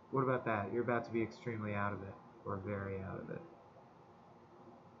 What about that? You're about to be extremely out of it. Or very out of it.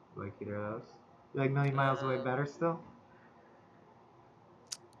 Like either of those? You like million miles away better still?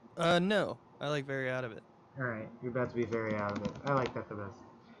 No. I like very out of it. Alright, you're about to be very out of it. I like that the best.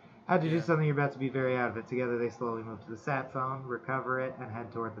 How'd you do something you're about to be very out of it? Together they slowly move to the sat phone, recover it, and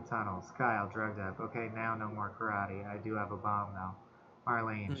head toward the tunnels. Kyle, drugged up. Okay, now no more karate. I do have a bomb though.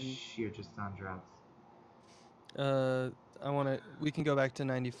 Marlene, you're just on drugs. We can go back to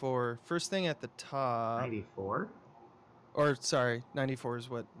 94. First thing at the top. 94? Or, sorry, 94 is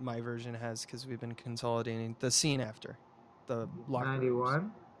what my version has, because we've been consolidating the scene after. The locker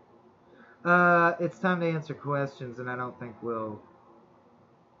 91? It's time to answer questions, and I don't think we'll...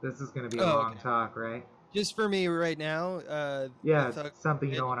 This is going to be a long talk, right? Just for me right now. Yeah, something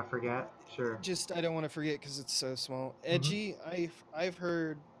you don't want to forget? Sure. Just, I don't want to forget because it's so small. Edgy, I've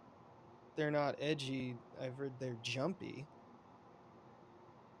heard they're not edgy. I've heard they're jumpy.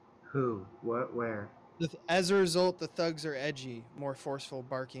 Who? What? Where? As a result, the thugs are edgy, more forceful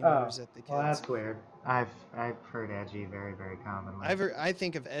barking orders at the kids. Well, that's weird. I've heard edgy very, very commonly. I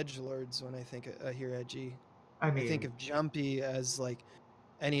think of edgelords when I hear edgy. I think of jumpy as like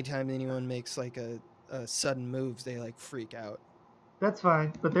anytime anyone makes like a sudden move, they like freak out. That's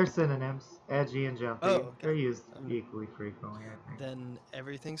fine, but they're synonyms. Edgy and jumpy. Oh, okay. They're used equally frequently, I think. Then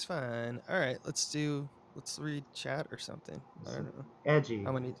everything's fine. All right, let's read chat or something. I don't know. Edgy.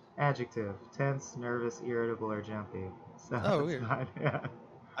 Adjective. Tense, nervous, irritable, or jumpy. So weird. Fine. Yeah.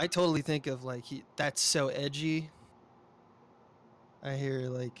 I totally think of like that's so edgy. I hear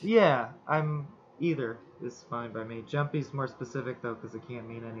like... Yeah, either is fine by me. Jumpy's more specific though because it can't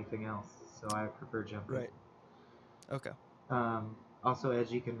mean anything else, so I prefer jumpy. Right. Okay. Also,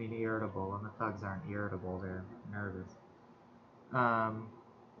 edgy can mean irritable, and the thugs aren't irritable; they're nervous. Yeah,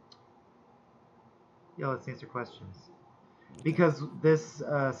 let's answer questions. Okay. Because this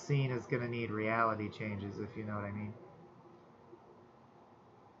scene is going to need reality changes, if you know what I mean.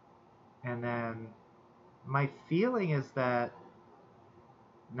 And then, my feeling is that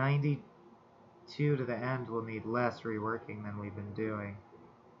 92 to the end will need less reworking than we've been doing.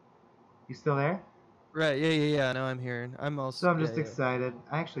 You still there? Right, yeah. No, I'm here. I'm also... So I'm just excited.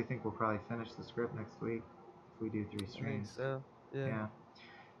 I actually think we'll probably finish the script next week if we do 3 streams. I think so, yeah.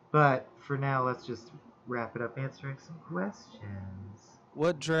 But for now, let's just wrap it up answering some questions.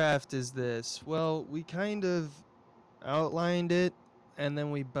 What draft is this? Well, we kind of outlined it, and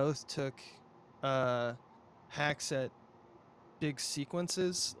then we both took hacks at big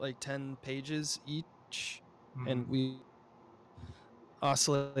sequences, like 10 pages each, and we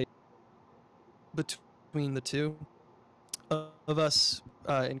oscillate between the two of us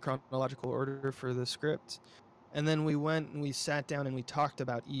in chronological order for the script. And then we went and we sat down and we talked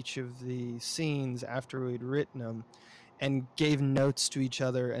about each of the scenes after we'd written them and gave notes to each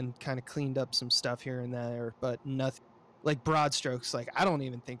other and kind of cleaned up some stuff here and there, but nothing like broad strokes. Like, I don't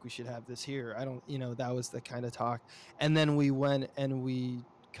even think we should have this here. That was the kind of talk. And then we went and we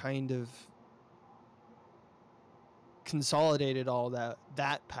kind of consolidated all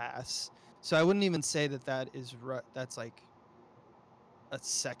that pass. So I wouldn't even say that's like a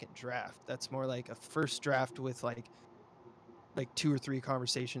second draft. That's more like a first draft with like 2 or 3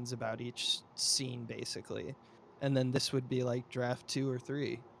 conversations about each scene basically. And then this would be like draft 2 or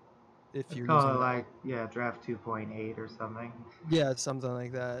 3. if Let's you're call using it that. like, yeah, draft 2.8 or something. Yeah, something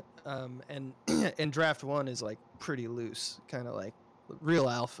like that. And and draft 1 is like pretty loose, kind of like real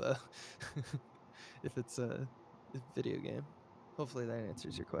alpha, if it's a video game. Hopefully that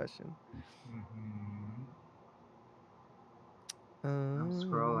answers your question. Mm-hmm. I'm Um,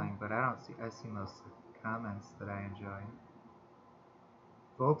 scrolling, but I see most of the comments that I enjoy.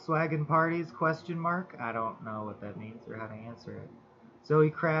 Volkswagen parties, question mark? I don't know what that means or how to answer it.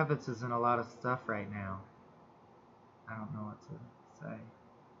 Zoe Kravitz is in a lot of stuff right now. I don't know what to say.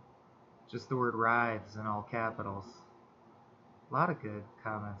 Just the word rides in all capitals. A lot of good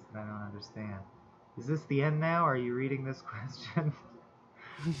comments that I don't understand. Is this the end now? Are you reading this question?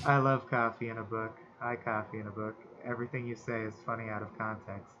 I love coffee in a book. Hi, coffee in a book. Everything you say is funny out of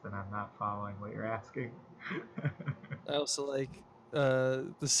context, and I'm not following what you're asking. I also like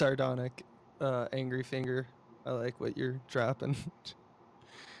the sardonic angry finger. I like what you're dropping.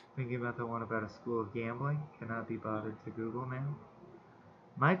 Thinking about the one about a school of gambling. Cannot be bothered to Google now.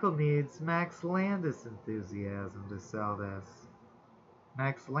 Michael needs Max Landis enthusiasm to sell this.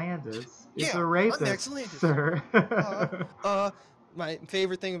 Max Landis is Yeah, a I'm Max rapist, Landis. sir. My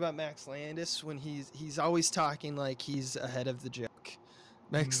favorite thing about Max Landis when he's always talking like he's ahead of the joke.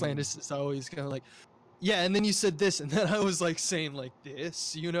 Max Landis is always kind of like, yeah, and then you said this, and then I was like saying like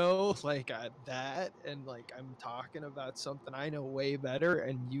this, like that, and like I'm talking about something I know way better,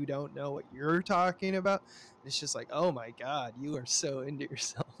 and you don't know what you're talking about. It's just like, oh my god, you are so into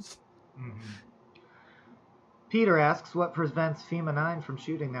yourself. Mm-hmm. Peter asks what prevents FEMA 9 from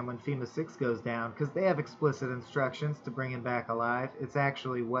shooting them when FEMA 6 goes down, because they have explicit instructions to bring him back alive. It's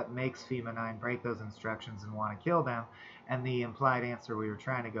actually what makes FEMA 9 break those instructions and want to kill them. And the implied answer we were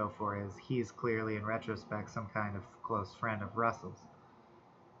trying to go for is he's clearly, in retrospect, some kind of close friend of Russell's.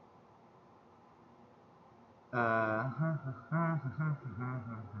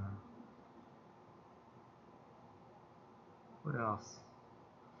 What else?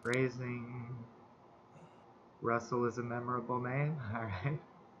 Phrasing. Russell is a memorable name. All right.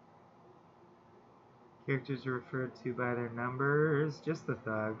 Characters are referred to by their numbers, just the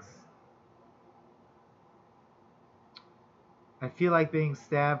thugs. I feel like being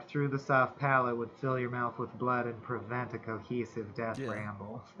stabbed through the soft palate would fill your mouth with blood and prevent a cohesive death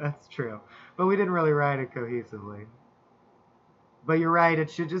ramble. That's true. But we didn't really write it cohesively. But you're right,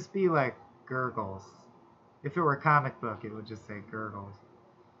 it should just be like gurgles. If it were a comic book, it would just say gurgles.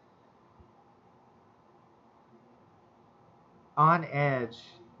 On edge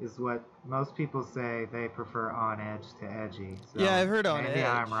is what most people say they prefer on edge to edgy. So Yeah, I've heard on maybe edge.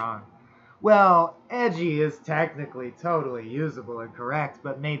 I'm wrong. Well, edgy is technically totally usable and correct,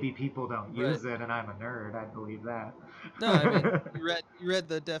 but maybe people don't use it, and I'm a nerd. I believe that. No, I mean you read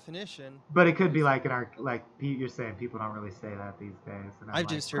the definition. But it could be like you're saying people don't really say that these days, and I'm I've like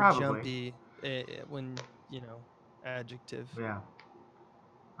just heard probably. jumpy when adjective. Yeah.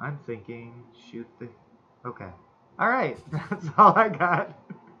 I'm thinking shoot the. Okay. All right. That's all I got.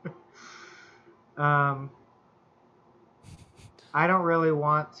 I don't really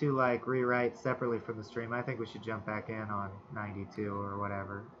want to like rewrite separately from the stream. I think we should jump back in on 92 or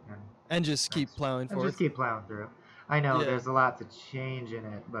whatever, and just keep plowing and forth. just keep plowing through. I know there's a lot to change in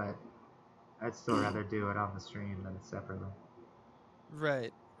it, but I'd still rather do it on the stream than separately.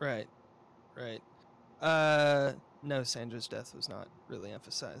 Right. No, Sandra's death was not really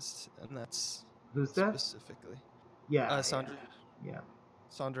emphasized, and that's who's death specifically. Yeah. Sandra. Yeah.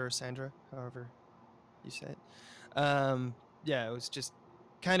 Sandra or Sandra, however you say it. Yeah, it was just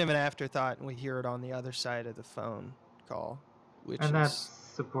kind of an afterthought, and we hear it on the other side of the phone call, and that's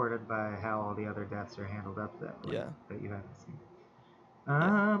supported by how all the other deaths are handled up that way that you haven't seen.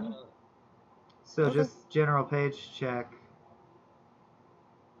 So just general page check.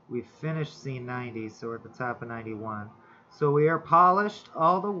 We finished scene 90, so we're at the top of 91. So we are polished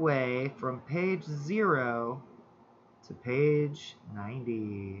all the way from page 0 to page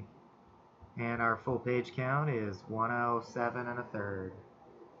 90. And our full page count is 107 and a third.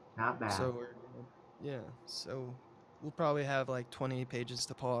 Not bad. So so we'll probably have like 20 pages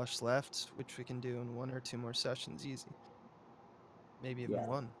to polish left, which we can do in 1 or 2 more sessions easy. Maybe even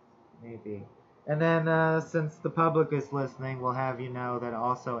 1. Maybe. And then since the public is listening, we'll have you know that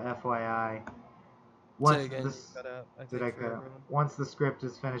also FYI, once the script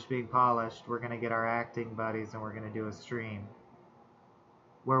is finished being polished, we're going to get our acting buddies and we're going to do a stream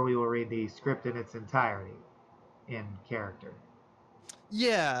where we will read the script in its entirety in character.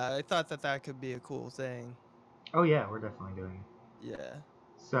 Yeah, I thought that could be a cool thing. Oh yeah, we're definitely doing it. Yeah.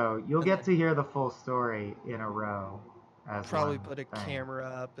 So you'll get to hear the full story in a row. Probably put a camera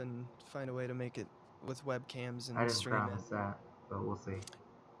up and find a way to make it with webcams and I didn't stream promise that, but we'll see.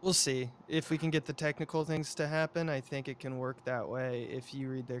 We'll see. If we can get the technical things to happen, I think it can work that way. If you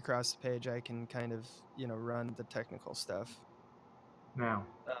read the across the page, I can kind of, run the technical stuff No.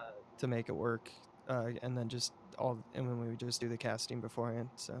 to make it work. And then when we just do the casting beforehand.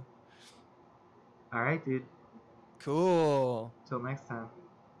 So All right, dude. cool. Till next time.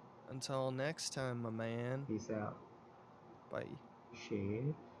 Until next time, my man. Peace out. Bye.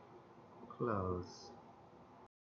 Shave. Close.